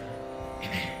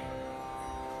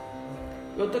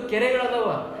 ಇವತ್ತು ಕೆರೆಗಳದವ,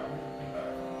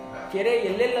 ಕೆರೆ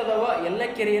ಎಲ್ಲೆಲ್ಲದವ, ಎಲ್ಲ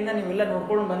ಕೆರೆಯನ್ನು ನೀವೆಲ್ಲ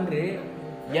ನೋಡ್ಕೊಂಡು ಬಂದ್ರಿ.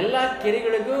 ಎಲ್ಲ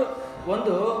ಕೆರೆಗಳಿಗೂ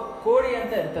ಒಂದು ಕೋಡಿ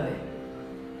ಅಂತ ಇರ್ತದೆ.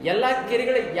 ಎಲ್ಲ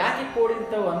ಕೆರೆಗಳಿಗೆ ಯಾಕೆ ಕೋಡಿ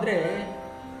ಇರ್ತಾವ ಅಂದರೆ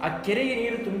ಆ ಕೆರೆಗೆ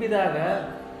ನೀರು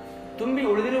ತುಂಬಿ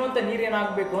ಉಳಿದಿರುವಂಥ ನೀರು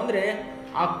ಏನಾಗಬೇಕು ಅಂದರೆ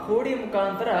ಆ ಕೋಡಿ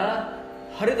ಮುಖಾಂತರ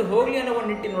ಹರಿದು ಹೋಗಲಿ ಅನ್ನೋ ಒಂದು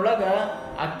ನಿಟ್ಟಿನೊಳಗೆ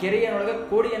ಆ ಕೆರೆಯೊಳಗೆ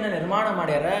ಕೋಡಿಯನ್ನು ನಿರ್ಮಾಣ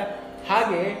ಮಾಡ್ಯಾರ.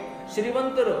 ಹಾಗೆ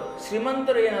ಶ್ರೀಮಂತರು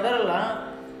ಏನದಾರಲ್ಲ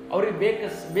ಅವ್ರಿಗೆ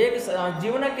ಬೇಗ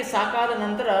ಜೀವನಕ್ಕೆ ಸಾಕಾದ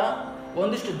ನಂತರ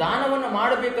ಒಂದಿಷ್ಟು ದಾನವನ್ನು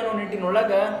ಮಾಡಬೇಕನ್ನೋ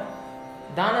ನಿಟ್ಟಿನೊಳಗೆ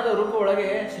ದಾನದ ರೂಪ ಒಳಗೆ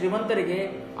ಶ್ರೀಮಂತರಿಗೆ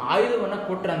ಆಯುಧವನ್ನು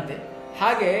ಕೊಟ್ರಂತೆ.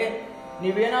 ಹಾಗೆ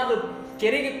ನೀವೇನಾದರೂ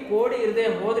ಕೆರೆಗೆ ಕೋಡಿ ಇರದೆ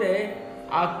ಹೋದರೆ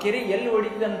ಆ ಕೆರೆ ಎಲ್ಲಿ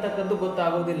ಹೊಡಿತದೆ ಅಂತಕ್ಕದ್ದು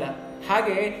ಗೊತ್ತಾಗೋದಿಲ್ಲ.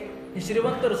 ಹಾಗೆ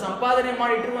ಶ್ರೀಮಂತರು ಸಂಪಾದನೆ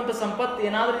ಮಾಡಿ ಇಟ್ಟಿರುವಂಥ ಸಂಪತ್ತು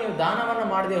ಏನಾದರೂ ನೀವು ದಾನವನ್ನು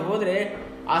ಮಾಡದೆ ಹೋದರೆ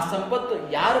ಆ ಸಂಪತ್ತು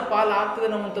ಯಾರು ಪಾಲು ಆಗ್ತದೆ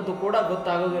ಅನ್ನುವಂಥದ್ದು ಕೂಡ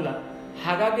ಗೊತ್ತಾಗೋದಿಲ್ಲ.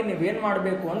 ಹಾಗಾಗಿ ನೀವೇನು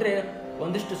ಮಾಡಬೇಕು ಅಂದರೆ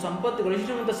ಒಂದಿಷ್ಟು ಸಂಪತ್ತು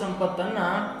ಗಳಿಸಿರುವಂಥ ಸಂಪತ್ತನ್ನು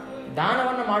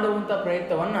ದಾನವನ್ನು ಮಾಡುವಂಥ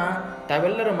ಪ್ರಯತ್ನವನ್ನು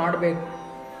ತಾವೆಲ್ಲರೂ ಮಾಡಬೇಕು.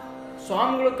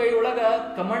 ಸ್ವಾಮಿಗಳ ಕೈಯೊಳಗೆ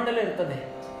ಕಮಂಡಲ ಇರ್ತದೆ.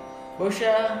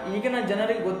 ಬಹುಶಃ ಈಗಿನ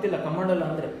ಜನರಿಗೆ ಗೊತ್ತಿಲ್ಲ ಕಮಂಡಲ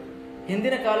ಅಂದರೆ.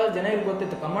 ಹಿಂದಿನ ಕಾಲದ ಜನರಿಗೆ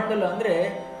ಗೊತ್ತಿತ್ತು ಕಮಂಡಲ ಅಂದರೆ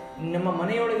ನಿಮ್ಮ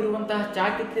ಮನೆಯೊಳಗಿರುವಂತಹ ಚಾ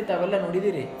ಕಿತ್ಲಿ ತಾವೆಲ್ಲ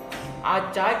ನೋಡಿದ್ದೀರಿ. ಆ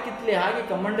ಚಾ ಕಿತ್ಲಿ ಹಾಗೆ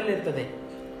ಕಮಂಡಲ ಇರ್ತದೆ.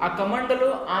 ಆ ಕಮಂಡಲು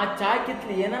ಆ ಚಾ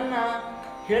ಕಿತ್ಲಿ ಏನನ್ನ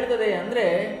ಹೇಳ್ತದೆ ಅಂದರೆ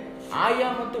ಆಯ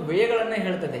ಮತ್ತು ವ್ಯಯಗಳನ್ನು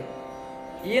ಹೇಳ್ತದೆ.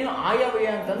 ಏನು ಆಯ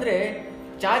ವ್ಯಯ ಅಂತಂದರೆ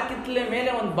ಚಾ ಕಿತ್ಲೆ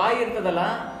ಮೇಲೆ ಒಂದು ಬಾಯಿ ಇರ್ತದಲ್ಲ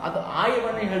ಅದು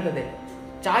ಆಯವನ್ನೇ ಹೇಳ್ತದೆ.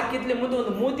 ಚಾ ಕಿತ್ಲೆ ಮುಂದೆ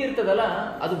ಒಂದು ಮೂತಿ ಇರ್ತದಲ್ಲ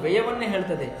ಅದು ವ್ಯಯವನ್ನೇ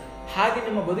ಹೇಳ್ತದೆ. ಹಾಗೆ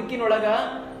ನಿಮ್ಮ ಬದುಕಿನೊಳಗ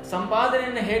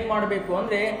ಸಂಪಾದನೆಯನ್ನು ಹೇಗೆ ಮಾಡಬೇಕು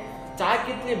ಅಂದರೆ ಚಾ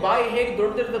ಕಿತ್ಲಿ ಬಾಯಿ ಹೇಗೆ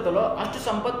ದೊಡ್ಡದಿರ್ತದಲ್ಲೋ ಅಷ್ಟು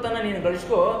ಸಂಪತ್ತನ್ನು ನೀನು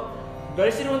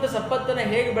ಗಳಿಸಿರುವಂಥ ಸಂಪತ್ತನ್ನು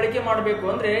ಹೇಗೆ ಬಳಕೆ ಮಾಡಬೇಕು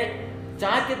ಅಂದರೆ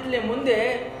ಚಾ ಕಿತ್ಲೆ ಮುಂದೆ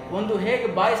ಒಂದು ಹೇಗೆ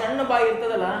ಸಣ್ಣ ಬಾಯಿ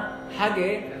ಇರ್ತದಲ್ಲ ಹಾಗೆ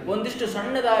ಒಂದಿಷ್ಟು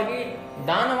ಸಣ್ಣದಾಗಿ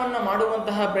ದಾನವನ್ನು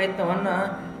ಮಾಡುವಂತಹ ಪ್ರಯತ್ನವನ್ನು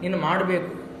ನೀನು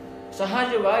ಮಾಡಬೇಕು.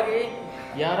 ಸಹಜವಾಗಿ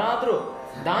ಯಾರಾದರೂ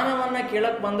ದಾನವನ್ನು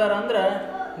ಕೇಳಕ್ಕೆ ಬಂದಾರ ಅಂದ್ರೆ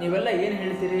ನೀವೆಲ್ಲ ಏನು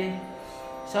ಹೇಳ್ತೀರಿ?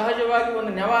 ಸಹಜವಾಗಿ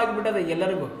ಒಂದು ನೆವ ಆಗಿಬಿಟ್ಟದ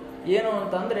ಎಲ್ಲರಿಗೂ. ಏನು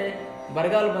ಅಂತಂದರೆ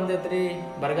ಬರಗಾಲ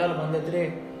ಬಂದೈತ್ರಿ,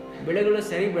 ಬೆಳೆಗಳು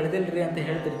ಸರಿ ಬೆಳೆದಿಲ್ರಿ ಅಂತ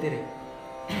ಹೇಳ್ತಿರ್ತೀರಿ.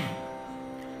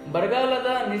 ಬರಗಾಲದ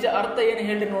ನಿಜ ಅರ್ಥ ಏನು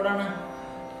ಹೇಳ್ರಿ ನೋಡೋಣ.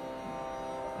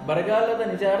 ಬರಗಾಲದ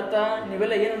ನಿಜ ಅರ್ಥ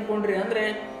ನೀವೆಲ್ಲ ಏನು ಅನ್ಕೊಂಡ್ರಿ ಅಂದರೆ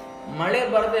ಮಳೆ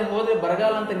ಬರದೆ ಹೋದರೆ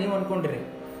ಬರಗಾಲ ಅಂತ ನೀವು ಅನ್ಕೊಂಡ್ರಿ.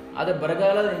 ಆದರೆ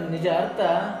ಬರಗಾಲದ ನಿಜ ಅರ್ಥ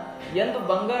ಎಂದು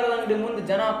ಬಂಗಾರದ ಅಂಗಡಿ ಮುಂದೆ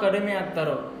ಜನ ಕಡಿಮೆ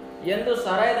ಆಗ್ತಾರೋ, ಎಂದು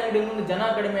ಸಾರಾಯದ ಅಂಗಡಿ ಮುಂದೆ ಜನ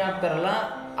ಕಡಿಮೆ ಆಗ್ತಾರಲ್ಲ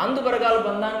ಅಂದು ಬರಗಾಲ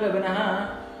ಬಂದಂಗ ವಿನಃ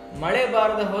ಮಳೆ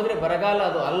ಬಾರದೆ ಹೋದರೆ ಬರಗಾಲ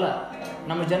ಅದು ಅಲ್ಲ.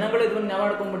 ನಮ್ಮ ಜನಗಳು ಇದನ್ನು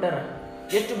ನೆವಾಡ್ಕೊಂಡ್ಬಿಟ್ಟಾರ.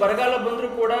 ಎಷ್ಟು ಬರಗಾಲ ಬಂದರೂ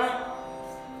ಕೂಡ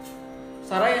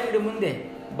ಸಾರಾಯ ಅಂಗಡಿ ಮುಂದೆ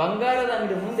ಬಂಗಾರದ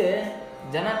ಅಂಗಡಿ ಮುಂದೆ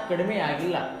ಜನ ಕಡಿಮೆ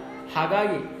ಆಗಿಲ್ಲ.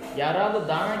 ಹಾಗಾಗಿ ಯಾರಾದರೂ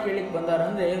ದಾನ ಕೇಳಿಕ್ಕೆ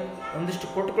ಬಂದಾರಂದರೆ ಒಂದಿಷ್ಟು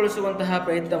ಕೊಟ್ಟು ಕಳಿಸುವಂತಹ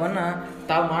ಪ್ರಯತ್ನವನ್ನು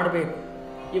ತಾವು ಮಾಡಬೇಕು.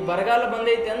 ಈ ಬರಗಾಲ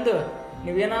ಬಂದೈತೆ ಅಂದು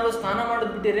ನೀವೇನಾದರೂ ಸ್ನಾನ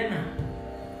ಮಾಡಿದ್ಬಿಟ್ಟಿರೇನ?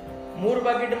 3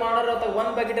 ಬಕೆಟ್ ಮಾಡೋರು ಅಥವಾ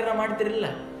 1 ಬಕೆಟರ ಮಾಡ್ತಿರಲಿಲ್ಲ.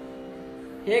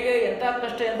 ಹೇಗೆ ಎಂಥ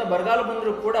ಕಷ್ಟ ಎಂಥ ಬರಗಾಲ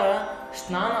ಬಂದರೂ ಕೂಡ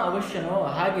ಸ್ನಾನ ಅವಶ್ಯನೋ,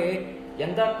 ಹಾಗೆ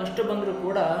ಎಂಥ ಕಷ್ಟ ಬಂದರೂ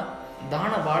ಕೂಡ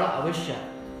ದಾನ ಭಾಳ ಅವಶ್ಯ.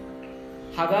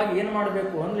 ಹಾಗಾಗಿ ಏನು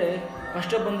ಮಾಡಬೇಕು ಅಂದರೆ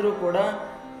ಕಷ್ಟ ಬಂದರೂ ಕೂಡ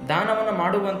ದಾನವನ್ನು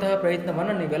ಮಾಡುವಂತಹ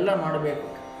ಪ್ರಯತ್ನವನ್ನು ನೀವೆಲ್ಲ ಮಾಡಬೇಕು.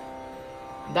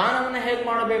 ದಾನವನ್ನು ಹೇಗೆ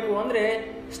ಮಾಡಬೇಕು ಅಂದರೆ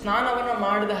ಸ್ನಾನವನ್ನು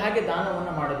ಮಾಡಿದ ಹಾಗೆ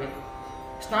ದಾನವನ್ನು ಮಾಡಬೇಕು.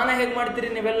 ಸ್ನಾನ ಹೇಗೆ ಮಾಡ್ತೀರಿ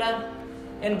ನೀವೆಲ್ಲ?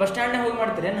 ಏನು ಬಸ್ ಸ್ಟ್ಯಾಂಡ್ನಾಗ ಹೋಗಿ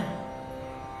ಮಾಡ್ತೀರೇನು?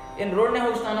 ಏನು ರೋಡ್ನಾಗ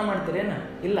ಹೋಗಿ ಸ್ನಾನ ಮಾಡ್ತೀರೇನು?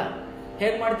 ಇಲ್ಲ.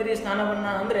 ಹೇಗೆ ಮಾಡ್ತೀರಿ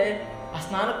ಸ್ನಾನವನ್ನು ಅಂದರೆ ಆ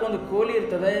ಸ್ನಾನಕ್ಕೊಂದು ಕೋಲಿ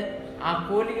ಇರ್ತದೆ, ಆ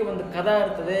ಕೋಲಿಗೆ ಒಂದು ಕದ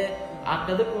ಇರ್ತದೆ, ಆ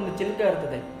ಕದಕ್ಕೆ ಒಂದು ಚಿಲ್ಕ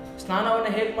ಇರ್ತದೆ.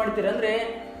 ಸ್ನಾನವನ್ನು ಹೇಗೆ ಮಾಡ್ತೀರಿ ಅಂದರೆ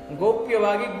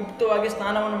ಗೌಪ್ಯವಾಗಿ ಗುಪ್ತವಾಗಿ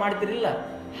ಸ್ನಾನವನ್ನು ಮಾಡ್ತಿರಿಲ್ಲ.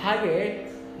 ಹಾಗೆ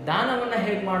ದಾನವನ್ನು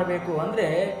ಹೇಗೆ ಮಾಡಬೇಕು ಅಂದರೆ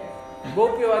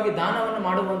ಗೌಪ್ಯವಾಗಿ ದಾನವನ್ನು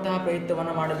ಮಾಡುವಂತಹ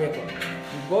ಪ್ರಯತ್ನವನ್ನು ಮಾಡಬೇಕು.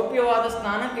 ಗೌಪ್ಯವಾದ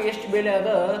ಸ್ನಾನಕ್ಕೆ ಎಷ್ಟು ಬೆಲೆ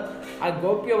ಅದ, ಆ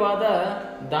ಗೌಪ್ಯವಾದ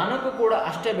ದಾನಕ್ಕೂ ಕೂಡ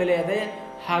ಅಷ್ಟೇ ಬೆಲೆ ಇದೆ.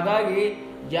 ಹಾಗಾಗಿ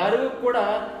ಯಾರಿಗೂ ಕೂಡ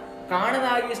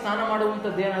ಕಾಣದಾಗಿ ಸ್ನಾನ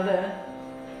ಮಾಡುವಂಥದ್ದೇನದ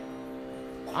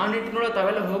ಆ ನಿಟ್ಟಿನೊಳಗೆ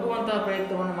ತಾವೆಲ್ಲ ಹೋಗುವಂತಹ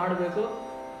ಪ್ರಯತ್ನವನ್ನು ಮಾಡಬೇಕು.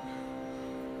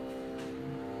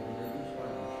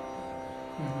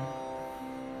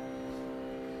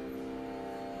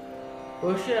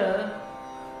 ಬಹುಶಃ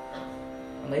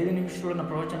ಒಂದು 5 ನಿಮಿಷದೊಳಗೆ ನಾವು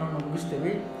ಪ್ರವಚನವನ್ನು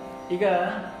ಮುಗಿಸ್ತೀವಿ. ಈಗ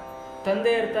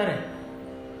ತಂದೆ ಇರ್ತಾರೆ.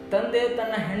 ತಂದೆ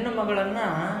ತನ್ನ ಹೆಣ್ಣು ಮಗಳನ್ನು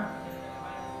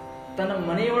ತನ್ನ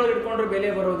ಮನೆಯೊಳಗೆ ಇಟ್ಕೊಂಡ್ರೆ ಬೆಲೆ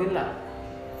ಬರೋದಿಲ್ಲ.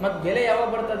 ಮತ್ತು ಬೆಲೆ ಯಾವಾಗ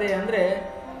ಬರ್ತದೆ ಅಂದರೆ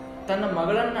ತನ್ನ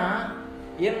ಮಗಳನ್ನು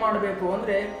ಏನು ಮಾಡಬೇಕು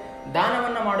ಅಂದರೆ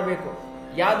ದಾನವನ್ನು ಮಾಡಬೇಕು.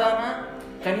 ಯಾವ ದಾನ?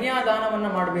 ಕನ್ಯಾದಾನವನ್ನು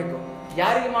ಮಾಡಬೇಕು.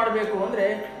 ಯಾರಿಗೆ ಮಾಡಬೇಕು ಅಂದರೆ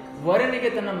ವರನಿಗೆ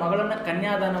ತನ್ನ ಮಗಳನ್ನು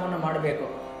ಕನ್ಯಾದಾನವನ್ನು ಮಾಡಬೇಕು.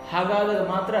 ಹಾಗಾದಾಗ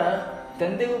ಮಾತ್ರ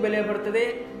ತಂದೆಗೂ ಬೆಲೆ ಬರ್ತದೆ,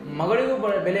 ಮಗಳಿಗೂ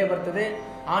ಬೆಲೆ ಬರ್ತದೆ.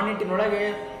 ಆ ನಿಟ್ಟಿನೊಳಗೆ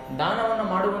ದಾನವನ್ನು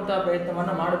ಮಾಡುವಂತಹ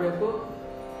ಪ್ರಯತ್ನವನ್ನು ಮಾಡಬೇಕು.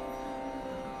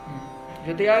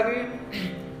 ಜೊತೆಯಾಗಿ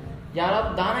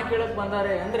ಯಾರಾದ್ರೂ ದಾನ ಕೇಳಕ್ಕೆ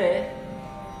ಬಂದಾರೆ ಅಂದರೆ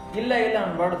ಇಲ್ಲ ಇಲ್ಲ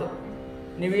ಅನ್ಬಾರ್ದು.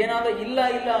 ನೀವೇನಾದರೂ ಇಲ್ಲ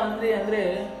ಇಲ್ಲ ಅಂದರೆ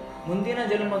ಮುಂದಿನ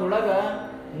ಜನ್ಮದೊಳಗೆ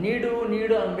ನೀಡು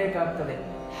ನೀಡು ಅನ್ಬೇಕಾಗ್ತದೆ.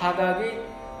 ಹಾಗಾಗಿ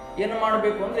ಏನು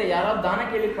ಮಾಡಬೇಕು ಅಂದರೆ ಯಾರಾದ್ರೂ ದಾನ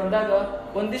ಕೇಳಲಿಕ್ಕೆ ಬಂದಾಗ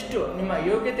ಒಂದಿಷ್ಟು ನಿಮ್ಮ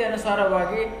ಯೋಗ್ಯತೆ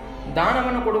ಅನುಸಾರವಾಗಿ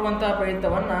ದಾನವನ್ನು ಕೊಡುವಂತಹ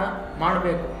ಪ್ರಯತ್ನವನ್ನು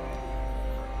ಮಾಡಬೇಕು.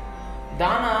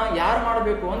 ದಾನ ಯಾರು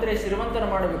ಮಾಡಬೇಕು ಅಂದರೆ ಶ್ರೀಮಂತರು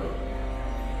ಮಾಡಬೇಕು.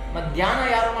 ಮತ್ತು ಧ್ಯಾನ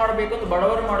ಯಾರು ಮಾಡಬೇಕು ಅಂತ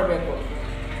ಬಡವರು ಮಾಡಬೇಕು.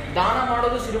 ದಾನ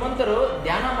ಮಾಡೋದು ಶ್ರೀಮಂತರು,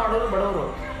 ಧ್ಯಾನ ಮಾಡೋದು ಬಡವರು.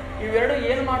 ಇವೆರಡು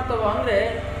ಏನು ಮಾಡ್ತವ ಅಂದರೆ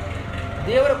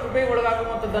ದೇವರ ಕೃಪೆಗೆ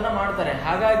ಒಳಗಾಗುವಂಥದ್ದನ್ನು ಮಾಡ್ತಾರೆ.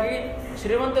 ಹಾಗಾಗಿ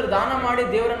ಶ್ರೀಮಂತರು ದಾನ ಮಾಡಿ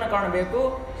ದೇವರನ್ನು ಕಾಣಬೇಕು,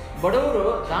 ಬಡವರು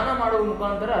ದಾನ ಮಾಡುವ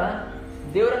ಮುಖಾಂತರ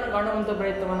ದೇವರನ್ನು ಕಾಣುವಂಥ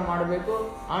ಪ್ರಯತ್ನವನ್ನು ಮಾಡಬೇಕು.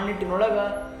 ಆ ನಿಟ್ಟಿನೊಳಗೆ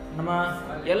ನಮ್ಮ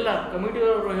ಎಲ್ಲ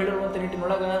ಕಮಿಟಿಯವರು ಹೇಳಿರುವಂಥ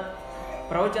ನಿಟ್ಟಿನೊಳಗೆ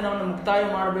ಪ್ರವಚನವನ್ನು ಮುಕ್ತಾಯ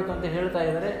ಮಾಡಬೇಕು ಅಂತ ಹೇಳ್ತಾ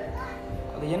ಇದ್ದಾರೆ.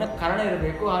 ಅದು ಏನಕ್ಕೆ ಕಾರಣ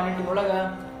ಇರಬೇಕು. ಆ ನಿಟ್ಟಿನೊಳಗೆ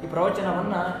ಈ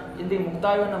ಪ್ರವಚನವನ್ನು ಇಂದಿಗೆ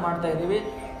ಮುಕ್ತಾಯವನ್ನು ಮಾಡ್ತಾ ಇದ್ದೀವಿ.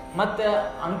 ಮತ್ತು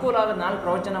ಅನುಕೂಲ ಆದ 4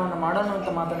 ಪ್ರವಚನವನ್ನು ಮಾಡೋಣ ಅಂತ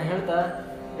ಮಾತನ್ನು ಹೇಳ್ತಾ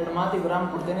 2 ಮಾತಿಗೆ ವಿರಾಮ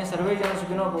ಕೊಡ್ತೇನೆ. ಸರ್ವೇ ಜನ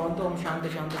ಸುಖಿನೋ ಭವಂತು. ಓಂ ಶಾಂತಿ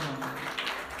ಶಾಂತಿ ಶಾಂತಿ.